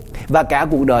thuốc. Và cả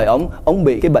cuộc đời ông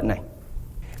bị cái bệnh này.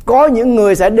 Có những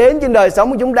người sẽ đến trên đời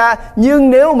sống của chúng ta, nhưng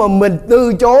nếu mà mình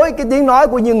từ chối cái tiếng nói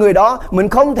của những người đó, mình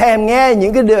không thèm nghe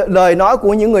những cái lời nói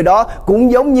của những người đó,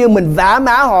 cũng giống như mình vả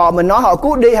má họ, mình nói họ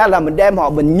cút đi, hay là mình đem họ,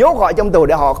 mình nhốt họ trong tù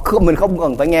để mình không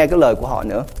cần phải nghe cái lời của họ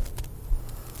nữa.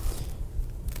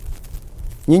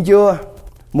 Nhưng chưa,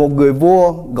 một người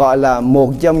vua gọi là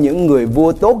một trong những người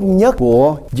vua tốt nhất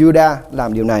của Judah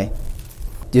làm điều này.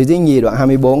 Chữ thứ nhì đoạn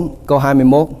 24 câu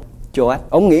 21. Joash,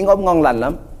 ông nghĩ ông ngon lành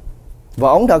lắm, và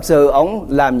ông thật sự ông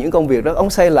làm những công việc đó. Ông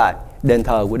xây lại đền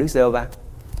thờ của Đức Giê-hô-va.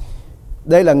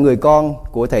 Đây là người con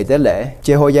của thầy tế lễ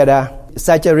Jehoiada,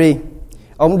 Sachari.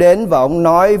 Ông đến và ông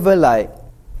nói với lại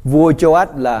vua Joash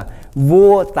là: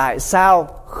 vua tại sao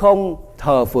không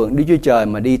thờ phượng Đức Chúa Trời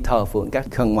mà đi thờ phượng các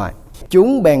thần ngoại?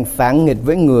 Chúng bèn phản nghịch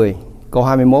với người. Câu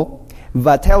 21.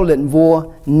 Và theo lệnh vua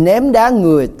ném đá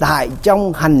người tại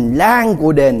trong hành lang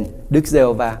của đền Đức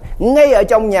Giê-hô-va. Ngay ở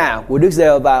trong nhà của Đức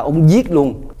Giê-hô-va, ông giết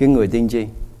luôn cái người tiên tri.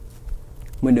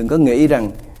 Mình đừng có nghĩ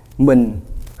rằng mình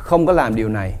không có làm điều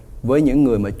này với những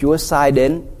người mà Chúa sai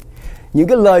đến. Những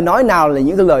cái lời nói nào là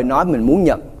những cái lời nói mình muốn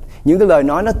nhận. Những cái lời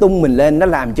nói nó tung mình lên, nó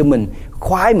làm cho mình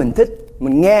khoái, mình thích,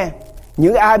 mình nghe.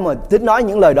 Những ai mà thích nói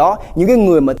những lời đó, những cái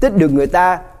người mà thích được người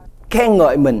ta khen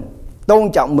ngợi mình,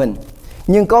 tôn trọng mình.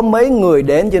 Nhưng có mấy người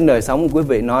đến trên đời sống của quý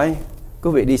vị nói: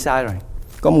 quý vị đi sai rồi.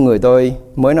 Có một người tôi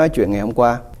mới nói chuyện ngày hôm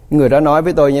qua. Người đó nói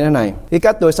với tôi như thế này: cái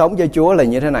cách tôi sống cho Chúa là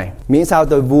như thế này, miễn sao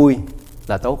tôi vui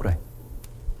là tốt rồi.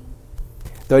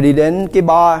 Tôi đi đến cái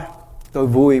bar, tôi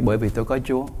vui bởi vì tôi có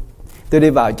Chúa. Tôi đi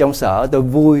vào trong sở, tôi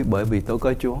vui bởi vì tôi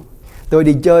có Chúa. Tôi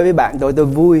đi chơi với bạn tôi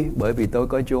vui bởi vì tôi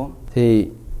có Chúa. Thì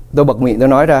tôi bật miệng tôi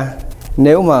nói ra: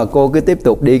 nếu mà cô cứ tiếp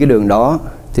tục đi cái đường đó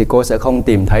thì cô sẽ không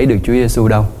tìm thấy được Chúa Giêsu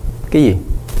đâu. Cái gì?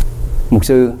 Mục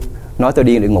sư nói tôi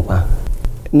điên địa ngục à?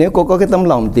 Nếu cô có cái tấm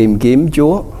lòng tìm kiếm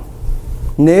Chúa,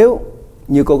 nếu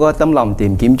như cô có tấm lòng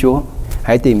tìm kiếm Chúa,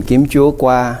 hãy tìm kiếm Chúa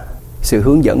qua sự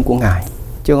hướng dẫn của Ngài,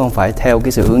 chứ không phải theo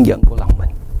cái sự hướng dẫn của lòng mình.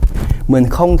 Mình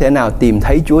không thể nào tìm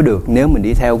thấy Chúa được nếu mình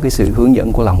đi theo cái sự hướng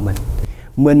dẫn của lòng mình.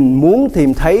 Mình muốn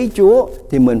tìm thấy Chúa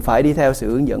thì mình phải đi theo sự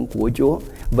hướng dẫn của Chúa.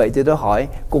 Vậy thì tôi hỏi,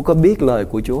 cô có biết lời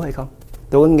của Chúa hay không?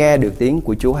 Tôi có nghe được tiếng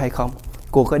của Chúa hay không?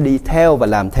 Cô có đi theo và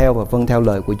làm theo và vâng theo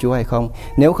lời của Chúa hay không?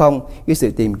 Nếu không, cái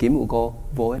sự tìm kiếm của cô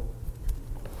vô ích.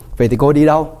 Vậy thì cô đi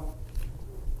đâu?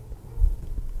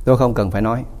 Tôi không cần phải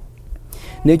nói.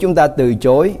 Nếu chúng ta từ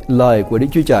chối lời của Đức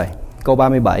Chúa Trời, câu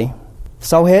 37,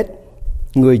 sau hết,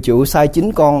 người chủ sai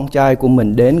chính con trai của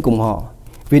mình đến cùng họ,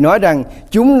 vì nói rằng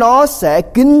chúng nó sẽ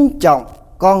kính trọng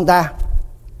con ta.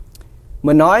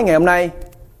 Mình nói ngày hôm nay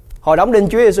họ đóng đinh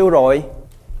Chúa Giêsu rồi,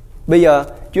 bây giờ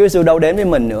Chúa Giêsu đâu đến với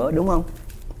mình nữa, đúng không?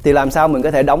 Thì làm sao mình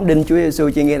có thể đóng đinh Chúa Giêsu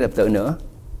trên nghe lập tự nữa,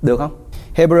 được không?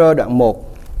 Hebrew đoạn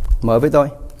 1, mở với tôi.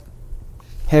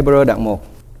 Hebrew đoạn 1.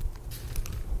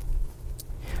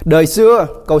 Đời xưa,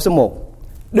 câu số 1,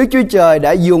 Đức Chúa Trời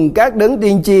đã dùng các đấng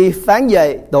tiên tri phán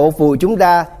dạy tổ phụ chúng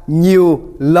ta nhiều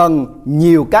lần,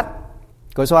 nhiều cách.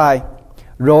 Câu số 2,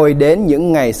 rồi đến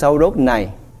những ngày sau rốt này,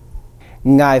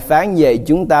 Ngài phán dạy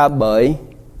chúng ta bởi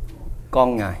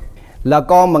con Ngài, là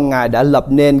con mà Ngài đã lập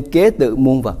nên kế tự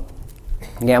muôn vật.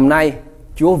 Ngày hôm nay,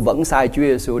 Chúa vẫn sai Chúa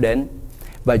Giêsu đến,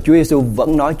 và Chúa Giêsu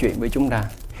vẫn nói chuyện với chúng ta.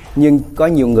 Nhưng có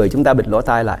nhiều người chúng ta bịt lỗ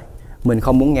tai lại. Mình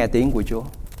không muốn nghe tiếng của Chúa.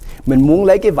 Mình muốn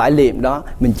lấy cái vải liệm đó,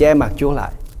 mình che mặt Chúa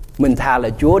lại. Mình thà là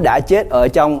Chúa đã chết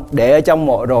để ở trong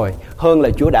mộ rồi, hơn là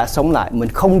Chúa đã sống lại. Mình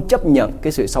không chấp nhận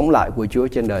cái sự sống lại của Chúa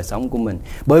trên đời sống của mình.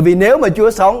 Bởi vì nếu mà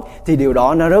Chúa sống thì điều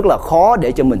đó nó rất là khó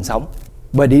để cho mình sống.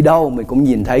 Bởi đi đâu mình cũng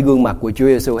nhìn thấy gương mặt của Chúa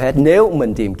Giêsu hết nếu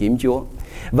mình tìm kiếm Chúa.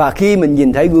 Và khi mình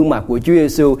nhìn thấy gương mặt của Chúa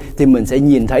Giêsu thì mình sẽ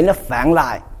nhìn thấy nó phản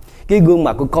lại cái gương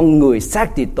mặt của con người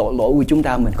xác thịt tội lỗi của chúng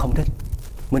ta. Mình không thích.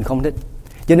 Mình không thích.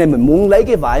 Cho nên mình muốn lấy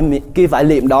cái vải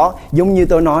liệm đó, giống như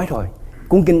tôi nói rồi,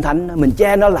 cuốn Kinh Thánh đó, mình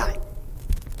che nó lại.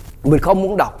 Mình không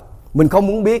muốn đọc, mình không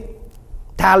muốn biết.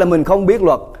 Thà là mình không biết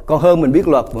luật, còn hơn mình biết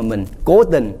luật mà mình cố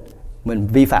tình mình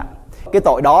vi phạm. Cái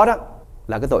tội đó đó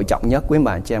là cái tội trọng nhất, quý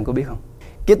bà chị em có biết không?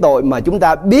 Cái tội mà chúng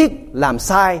ta biết làm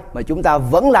sai mà chúng ta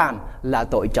vẫn làm là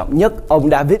tội trọng nhất. Ông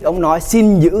David ông nói: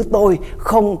 xin giữ tôi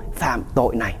không phạm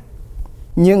tội này.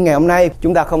 Nhưng ngày hôm nay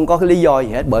chúng ta không có cái lý do gì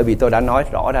hết, bởi vì tôi đã nói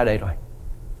rõ ra đây rồi.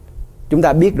 Chúng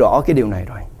ta biết rõ cái điều này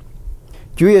rồi.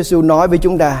 Chúa Giêsu nói với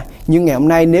chúng ta, nhưng ngày hôm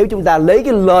nay nếu chúng ta lấy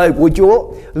cái lời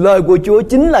của Chúa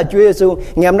chính là Chúa Giêsu.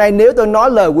 Ngày hôm nay nếu tôi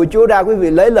nói lời của Chúa ra, quý vị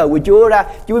lấy lời của Chúa ra,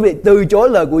 quý vị từ chối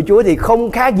lời của Chúa thì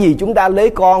không khác gì chúng ta lấy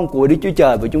con của Đức Chúa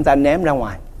Trời và chúng ta ném ra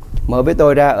ngoài. Mở với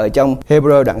tôi ra ở trong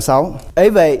Hebrew đoạn 6. Ấy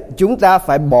vậy chúng ta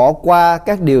phải bỏ qua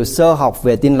các điều sơ học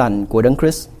về tin lành của Đấng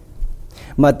Christ.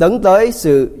 mà tấn tới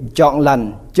sự chọn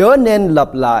lành, chớ nên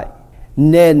lập lại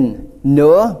nền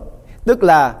nữa, tức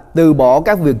là từ bỏ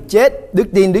các việc chết. Đức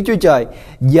tin Đức Chúa Trời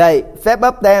dạy phép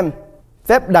báp têm,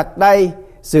 phép đặt tay,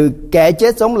 sự kẻ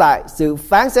chết sống lại, sự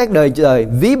phán xét đời trời,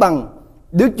 ví bằng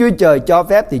Đức Chúa Trời cho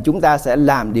phép thì chúng ta sẽ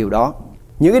làm điều đó.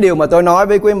 Những cái điều mà tôi nói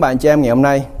với quý bạn chị em ngày hôm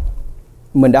nay,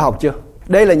 mình đã học chưa?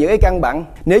 Đây là những cái căn bản.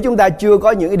 Nếu chúng ta chưa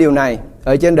có những cái điều này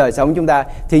ở trên đời sống chúng ta,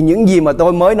 thì những gì mà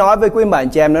tôi mới nói với quý bạn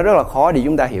chị em nó rất là khó để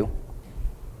chúng ta hiểu.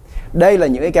 Đây là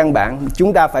những cái căn bản.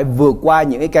 Chúng ta phải vượt qua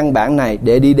những cái căn bản này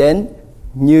để đi đến,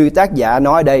 như tác giả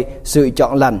nói ở đây, sự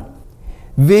chọn lành.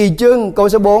 Vì chưng, câu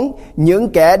số 4, những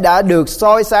kẻ đã được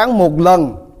soi sáng một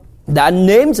lần, đã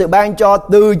nếm sự ban cho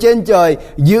từ trên trời,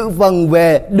 dự phần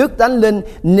về Đức Thánh Linh,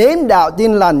 nếm đạo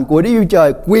tin lành của Đức Chúa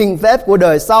Trời, quyền phép của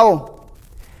đời sau.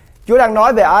 Chúa đang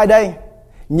nói về ai đây?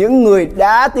 Những người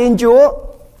đã tin Chúa,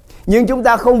 nhưng chúng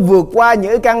ta không vượt qua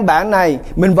những cái căn bản này,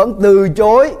 mình vẫn từ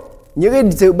chối những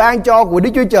cái sự ban cho của Đức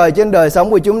Chúa Trời trên đời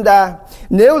sống của chúng ta.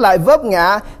 Nếu lại vấp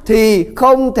ngã thì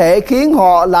không thể khiến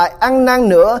họ lại ăn năn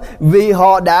nữa, vì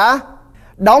họ đã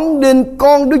đóng đinh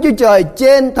con Đức Chúa Trời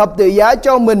trên thập tự giá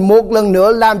cho mình một lần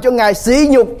nữa, làm cho Ngài sỉ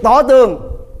nhục tỏ tường.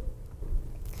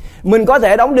 Mình có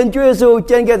thể đóng đinh Chúa Giêsu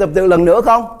trên cây thập tự lần nữa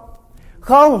không?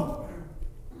 Không.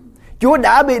 Chúa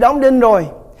đã bị đóng đinh rồi.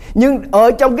 Nhưng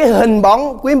ở trong cái hình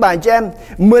bóng, quý bà chị em,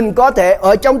 mình có thể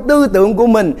ở trong tư tưởng của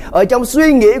mình, ở trong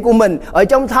suy nghĩ của mình, ở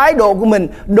trong thái độ của mình,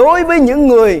 đối với những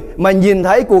người mà nhìn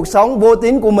thấy cuộc sống vô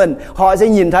tín của mình, họ sẽ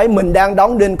nhìn thấy mình đang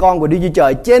đóng đinh con của Đức Chúa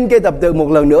Trời trên cây thập tự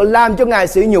một lần nữa, làm cho Ngài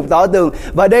sỉ nhục tỏ tường.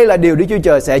 Và đây là điều Đức Chúa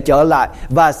Trời sẽ trở lại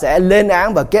và sẽ lên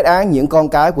án và kết án những con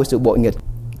cái của sự bội nghịch.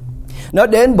 Nó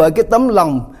đến bởi cái tấm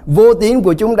lòng vô tín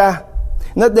của chúng ta.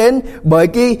 Nó đến bởi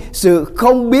cái sự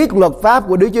không biết luật pháp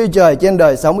của Đức Chúa Trời trên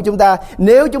đời sống của chúng ta.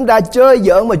 Nếu chúng ta chơi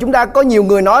giỡn, mà chúng ta có nhiều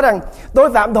người nói rằng tôi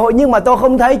phạm tội nhưng mà tôi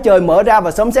không thấy trời mở ra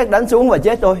và sấm sét đánh xuống và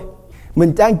chết tôi.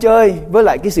 Mình đang chơi với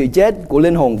lại cái sự chết của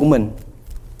linh hồn của mình.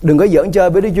 Đừng có giỡn chơi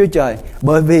với Đức Chúa Trời,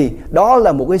 bởi vì đó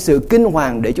là một cái sự kinh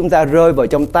hoàng để chúng ta rơi vào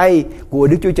trong tay của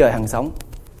Đức Chúa Trời hằng sống.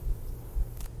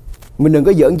 Mình đừng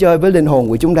có giỡn chơi với linh hồn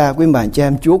của chúng ta, quý bạn chị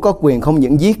em. Chúa có quyền không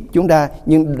những giết chúng ta,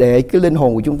 nhưng để cái linh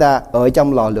hồn của chúng ta ở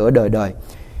trong lò lửa đời đời.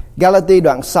 Galati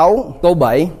đoạn 6 câu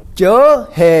 7: chớ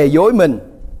hề dối mình,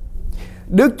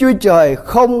 Đức Chúa Trời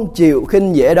không chịu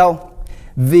khinh dễ đâu,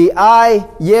 vì ai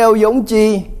gieo giống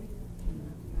chi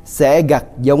sẽ gặt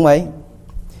giống ấy.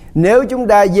 Nếu chúng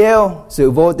ta gieo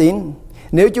sự vô tín,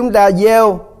 nếu chúng ta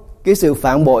gieo cái sự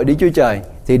phản bội Đức Chúa Trời,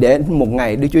 thì đến một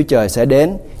ngày Đức Chúa Trời sẽ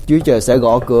đến, Chúa Trời sẽ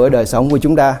gõ cửa đời sống của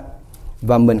chúng ta,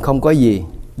 và mình không có gì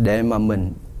để mà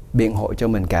mình biện hộ cho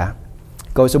mình cả.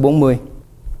 Câu số 40: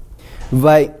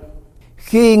 vậy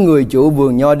khi người chủ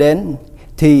vườn nho đến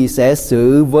thì sẽ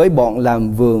xử với bọn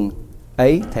làm vườn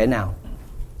ấy thế nào?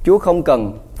 Chúa không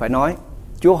cần phải nói,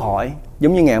 Chúa hỏi.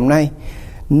 Giống như ngày hôm nay,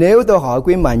 nếu tôi hỏi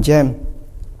quý bạn chị em,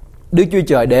 Đức Chúa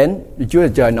Trời đến, Chúa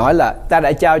Trời nói là ta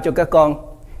đã trao cho các con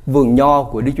vườn nho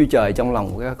của Đức Chúa Trời trong lòng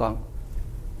của các con.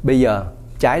 Bây giờ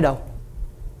trái đâu?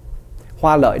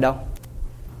 Hoa-lợi đâu?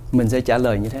 Mình sẽ trả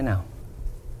lời như thế nào?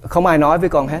 Không ai nói với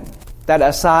con hết. Ta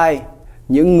đã sai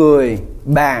những người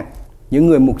bạn, những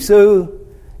người mục sư,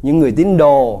 những người tín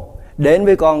đồ đến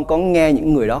với con nghe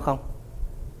những người đó không?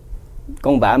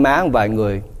 Con vả má vài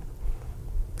người,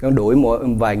 con đuổi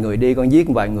vài người đi, con giết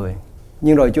vài người.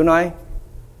 Nhưng rồi Chúa nói,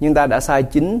 nhưng ta đã sai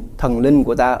chính thần linh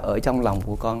của ta ở trong lòng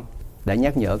của con, đã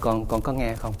nhắc nhở con có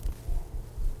nghe không?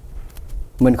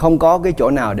 Mình không có cái chỗ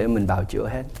nào để mình bào chữa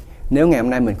hết, nếu ngày hôm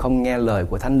nay mình không nghe lời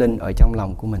của Thánh Linh ở trong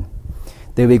lòng của mình.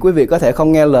 Tại vì quý vị có thể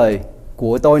không nghe lời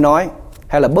của tôi nói,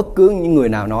 hay là bất cứ những người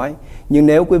nào nói, nhưng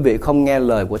nếu quý vị không nghe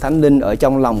lời của Thánh Linh ở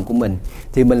trong lòng của mình,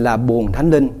 thì mình là buồn Thánh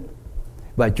Linh.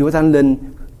 Và Chúa Thánh Linh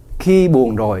khi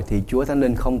buồn rồi thì Chúa Thánh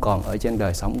Linh không còn ở trên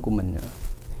đời sống của mình nữa.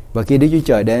 Và khi Đức Chúa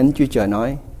Trời đến, Chúa Trời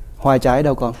nói, hoa trái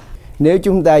đâu con? Nếu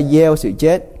chúng ta gieo sự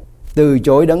chết, từ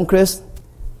chối Đấng Christ,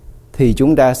 thì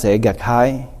chúng ta sẽ gặt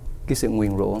hái cái sự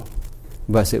nguyền rủa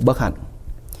và sự bất hạnh.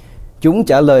 Chúng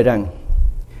trả lời rằng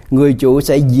người chủ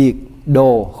sẽ diệt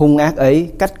đồ hung ác ấy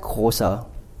cách khổ sở.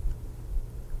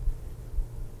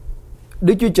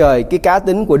 Đức Chúa Trời, cái cá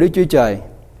tính của Đức Chúa Trời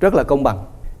rất là công bằng.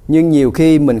 Nhưng nhiều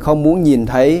khi mình không muốn nhìn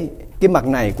thấy cái mặt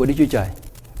này của Đức Chúa Trời.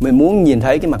 Mình muốn nhìn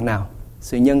thấy cái mặt nào?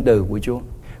 Sự nhân từ của Chúa.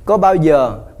 Có bao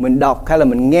giờ mình đọc hay là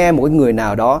mình nghe một người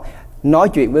nào đó nói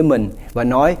chuyện với mình và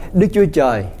nói Đức Chúa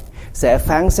Trời sẽ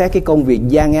phán xét cái công việc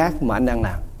gian ác mà anh đang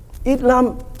làm? Ít lắm.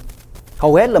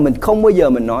 Hầu hết là mình không bao giờ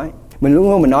mình nói. Mình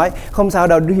luôn luôn mình nói không sao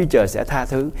đâu, Đức Chúa Trời sẽ tha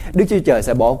thứ, Đức Chúa Trời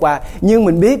sẽ bỏ qua. Nhưng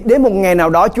mình biết đến một ngày nào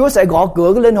đó Chúa sẽ gõ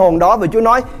cửa cái linh hồn đó, và Chúa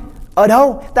nói ở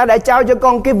đâu? Ta đã trao cho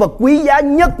con cái vật quý giá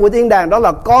nhất của thiên đàng, đó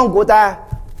là con của ta.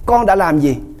 Con đã làm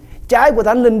gì? Trái của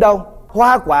Thánh Linh đâu?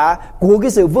 Hoa quả của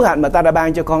cái sự phước hạnh mà ta đã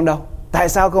ban cho con đâu? Tại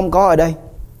sao không có ở đây?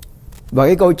 Và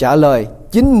cái câu trả lời,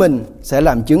 chính mình sẽ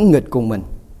làm chứng nghịch cùng mình.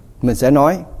 Mình sẽ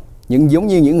nói giống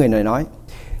như những người này nói.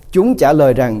 Chúng trả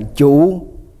lời rằng chủ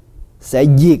sẽ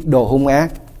diệt đồ hung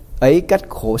ác ấy cách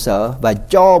khổ sở, và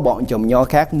cho bọn trồng nho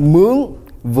khác mướn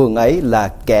vườn ấy là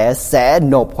kẻ sẽ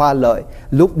nộp hoa lợi.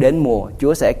 Lúc đến mùa,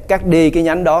 Chúa sẽ cắt đi cái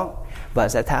nhánh đó và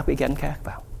sẽ tháp cái nhánh khác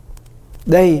vào.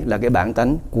 Đây là cái bản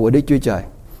tánh của Đức Chúa Trời.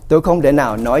 Tôi không thể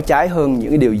nào nói trái hơn những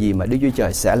cái điều gì mà Đức Chúa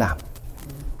Trời sẽ làm.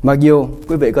 Mặc dù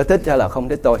quý vị có thích hay là không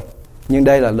thích tôi, nhưng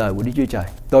đây là lời của Đức Chúa Trời.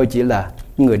 Tôi chỉ là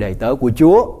người đầy tớ của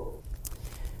Chúa.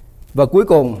 Và cuối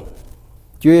cùng,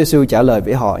 Chúa Giêsu trả lời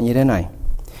với họ như thế này.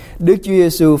 Đức Chúa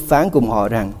Giêsu phán cùng họ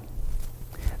rằng,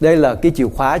 đây là cái chìa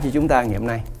khóa cho chúng ta ngày hôm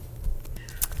nay.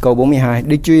 Câu 42,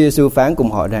 Đức Chúa Giêsu phán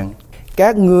cùng họ rằng,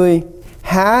 các ngươi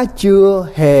há chưa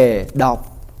hề đọc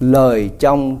lời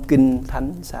trong Kinh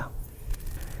Thánh sao?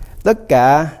 Tất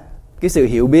cả cái sự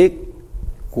hiểu biết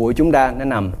của chúng ta nó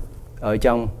nằm ở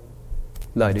trong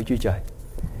lời Đức Chúa Trời.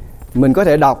 Mình có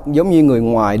thể đọc giống như người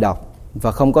ngoài đọc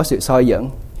và không có sự soi dẫn,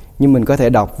 nhưng mình có thể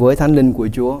đọc với Thánh Linh của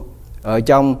Chúa ở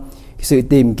trong sự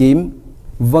tìm kiếm,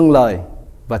 vâng lời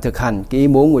và thực hành cái ý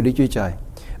muốn của Đức Chúa Trời.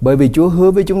 Bởi vì Chúa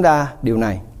hứa với chúng ta điều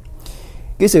này.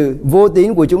 Cái sự vô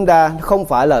tín của chúng ta không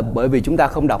phải là bởi vì chúng ta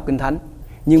không đọc Kinh Thánh,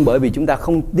 nhưng bởi vì chúng ta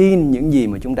không tin những gì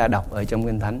mà chúng ta đọc ở trong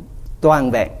Kinh Thánh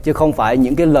toàn vẹn, chứ không phải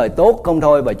những cái lời tốt không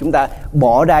thôi, và chúng ta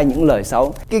bỏ ra những lời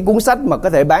xấu. Cái cuốn sách mà có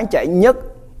thể bán chạy nhất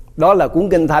đó là cuốn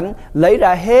Kinh Thánh, lấy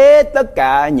ra hết tất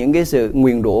cả những cái sự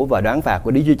nguyền rủa và đoán phạt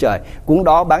của Đức Chúa Trời. Cuốn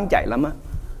đó bán chạy lắm á.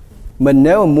 Mình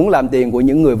nếu mà muốn làm tiền của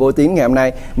những người vô tín ngày hôm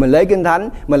nay, mình lấy Kinh Thánh,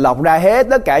 mình lọc ra hết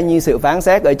tất cả những sự phán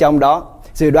xét ở trong đó,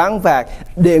 sự đoán phạt,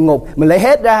 địa ngục, mình lấy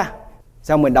hết ra,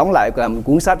 xong mình đóng lại làm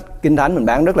cuốn sách Kinh Thánh, mình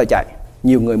bán rất là chạy,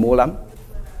 nhiều người mua lắm.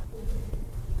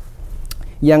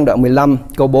 Giăng đoạn 15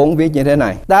 câu 4 viết như thế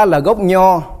này: ta là gốc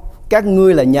nho, các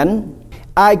ngươi là nhánh.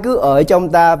 Ai cứ ở trong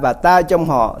ta và ta trong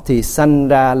họ thì sanh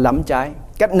ra lắm trái.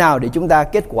 Cách nào để chúng ta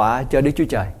kết quả cho Đức Chúa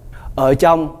Trời? Ở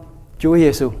trong Chúa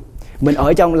Giêsu. Mình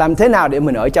ở trong, làm thế nào để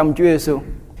mình ở trong Chúa Giêsu?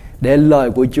 Để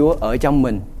lời của Chúa ở trong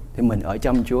mình thì mình ở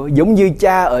trong Chúa. Giống như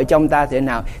Cha ở trong ta thế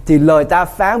nào thì lời ta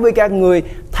phán với các ngươi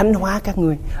thánh hóa các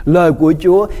ngươi. Lời của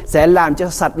Chúa sẽ làm cho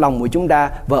sạch lòng của chúng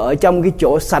ta, và ở trong cái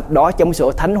chỗ sạch đó, trong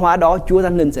chỗ thánh hóa đó, Chúa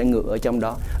Thánh Linh sẽ ngự ở trong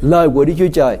đó. Lời của Đức Chúa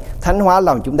Trời thánh hóa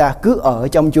lòng chúng ta. Cứ ở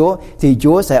trong Chúa thì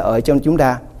Chúa sẽ ở trong chúng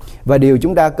ta. Và điều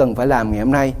chúng ta cần phải làm ngày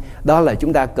hôm nay đó là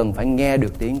chúng ta cần phải nghe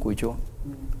được tiếng của Chúa.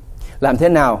 Làm thế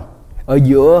nào ở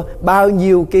giữa bao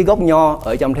nhiêu cái gốc nho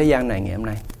ở trong thế gian này ngày hôm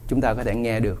nay chúng ta có thể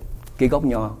nghe được cái gốc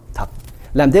nho thật?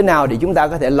 Làm thế nào để chúng ta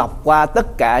có thể lọc qua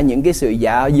tất cả những cái sự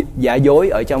giả dối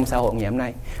ở trong xã hội ngày hôm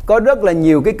nay? Có rất là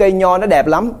nhiều cái cây nho nó đẹp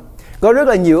lắm. Có rất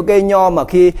là nhiều cây nho mà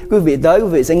khi quý vị tới, quý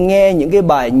vị sẽ nghe những cái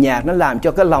bài nhạc nó làm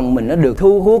cho cái lòng mình nó được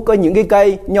thu hút. Có những cái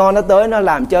cây nho nó tới nó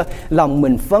làm cho lòng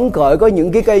mình phấn khởi. Có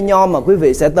những cái cây nho mà quý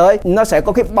vị sẽ tới, nó sẽ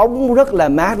có cái bóng rất là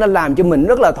mát, nó làm cho mình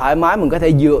rất là thoải mái. Mình có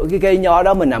thể dựa cái cây nho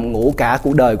đó mình nằm ngủ cả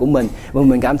cuộc đời của mình, và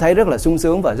mình cảm thấy rất là sung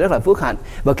sướng và rất là phước hạnh.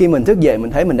 Và khi mình thức dậy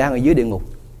mình thấy mình đang ở dưới địa ngục.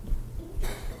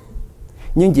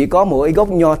 Nhưng chỉ có một cái gốc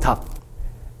nho thật,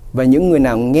 và những người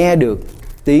nào nghe được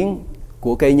tiếng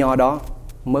của cây nho đó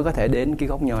mới có thể đến cái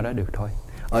gốc nho đó được thôi.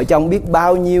 Ở trong biết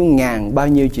bao nhiêu ngàn, bao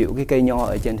nhiêu triệu cái cây nho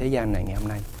ở trên thế gian này ngày hôm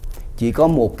nay, chỉ có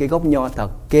một cái gốc nho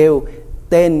thật kêu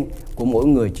tên của mỗi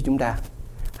người cho chúng ta.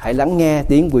 Hãy lắng nghe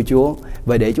tiếng của Chúa,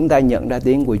 và để chúng ta nhận ra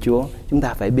tiếng của Chúa, chúng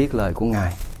ta phải biết lời của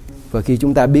Ngài. Và khi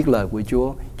chúng ta biết lời của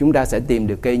Chúa, chúng ta sẽ tìm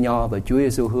được cây nho, và Chúa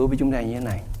Giêsu hứa với chúng ta như thế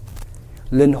này: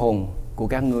 linh hồn của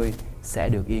các ngươi sẽ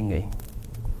được yên nghỉ.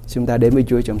 Chúng ta đến với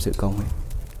Chúa trong sự cầu nguyện.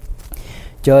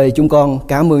 Trời, chúng con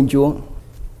cảm ơn Chúa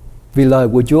vì lời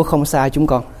của Chúa không xa chúng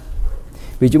con.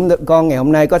 Vì chúng con ngày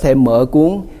hôm nay có thể mở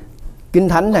cuốn Kinh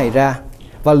Thánh này ra,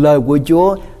 và lời của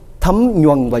Chúa thấm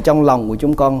nhuần vào trong lòng của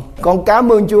chúng con. Con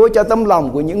cảm ơn Chúa cho tấm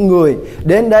lòng của những người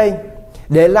đến đây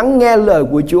để lắng nghe lời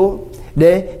của Chúa,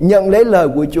 để nhận lấy lời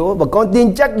của Chúa. Và con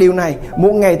tin chắc điều này,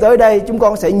 một ngày tới đây chúng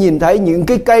con sẽ nhìn thấy những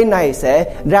cái cây này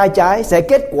sẽ ra trái, sẽ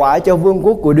kết quả cho vương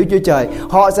quốc của Đức Chúa Trời.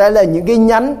 Họ sẽ là những cái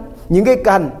nhánh, những cái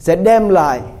cành sẽ đem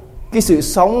lại cái sự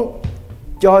sống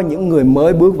cho những người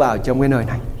mới bước vào trong cái nơi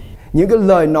này. Những cái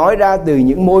lời nói ra từ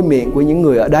những môi miệng của những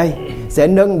người ở đây sẽ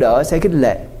nâng đỡ, sẽ khích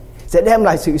lệ, sẽ đem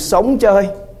lại sự sống cho ơi.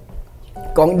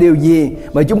 Còn điều gì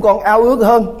mà chúng con ao ước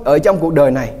hơn ở trong cuộc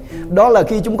đời này, đó là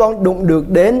khi chúng con đụng được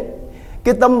đến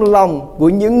cái tâm lòng của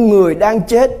những người đang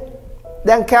chết,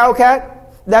 đang khao khát,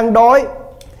 đang đói,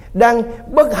 đang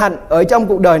bất hạnh ở trong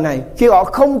cuộc đời này. Khi họ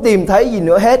không tìm thấy gì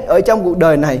nữa hết ở trong cuộc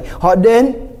đời này, họ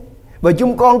đến Và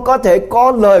chúng con có thể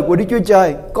có lời của Đức Chúa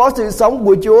Trời, có sự sống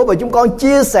của Chúa, và chúng con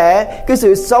chia sẻ cái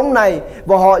sự sống này,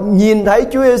 và họ nhìn thấy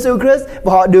Chúa Giêsu Christ,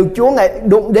 và họ được Chúa Ngài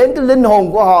đụng đến cái linh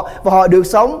hồn của họ, và họ được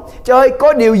sống. Trời ơi,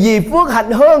 có điều gì phước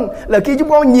hạnh hơn là khi chúng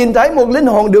con nhìn thấy một linh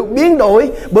hồn được biến đổi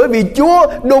bởi vì Chúa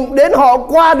đụng đến họ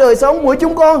qua đời sống của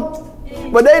chúng con.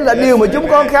 Và đây là điều mà chúng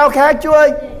con khao khát. Chúa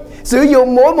ơi, sử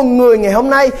dụng mỗi một người ngày hôm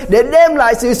nay để đem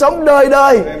lại sự sống đời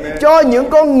đời cho những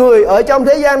con người ở trong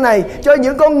thế gian này, cho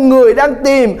những con người đang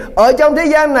tìm ở trong thế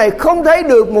gian này không thấy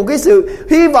được một cái sự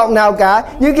hy vọng nào cả.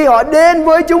 Nhưng khi họ đến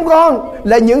với chúng con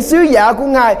là những sứ giả của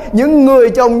Ngài, những người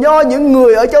trồng nho, những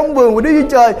người ở trong vườn của Đức Chúa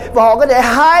Trời, và họ có thể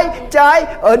hái trái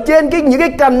ở trên những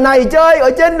cái cành này chơi ở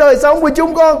trên đời sống của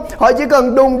chúng con. Họ chỉ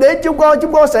cần đụng đến chúng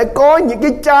con sẽ có những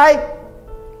cái trái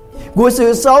của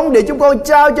sự sống để chúng con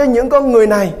trao cho những con người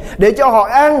này, để cho họ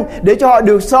ăn, để cho họ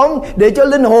được sống, để cho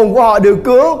linh hồn của họ được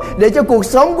cứu, để cho cuộc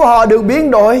sống của họ được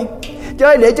biến đổi.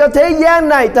 Trời, để cho thế gian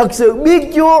này thật sự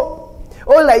biết Chúa.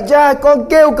 Ôi lạy Cha, con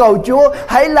kêu cầu Chúa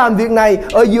hãy làm việc này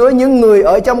ở giữa những người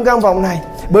ở trong căn phòng này,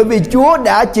 bởi vì Chúa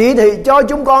đã chỉ thị cho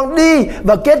chúng con đi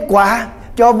và kết quả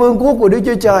cho vương quốc của Đức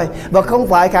Chúa Trời. Và không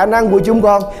phải khả năng của chúng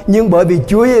con, nhưng bởi vì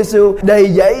Chúa Giêsu đầy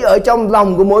dẫy ở trong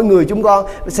lòng của mỗi người chúng con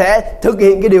sẽ thực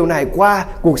hiện cái điều này qua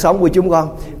cuộc sống của chúng con.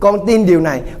 Con tin điều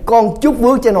này, con chúc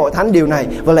phước trên hội thánh điều này,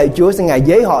 và lạy Chúa sẽ Ngài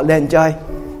dấy họ lên chơi,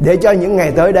 để cho những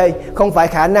ngày tới đây không phải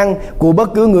khả năng của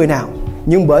bất cứ người nào,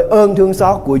 nhưng bởi ơn thương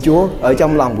xót của Chúa ở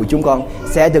trong lòng của chúng con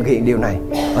sẽ thực hiện điều này.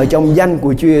 Ở trong danh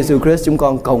của Chúa Giêsu Christ chúng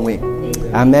con cầu nguyện.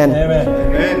 Amen.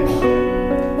 Amen.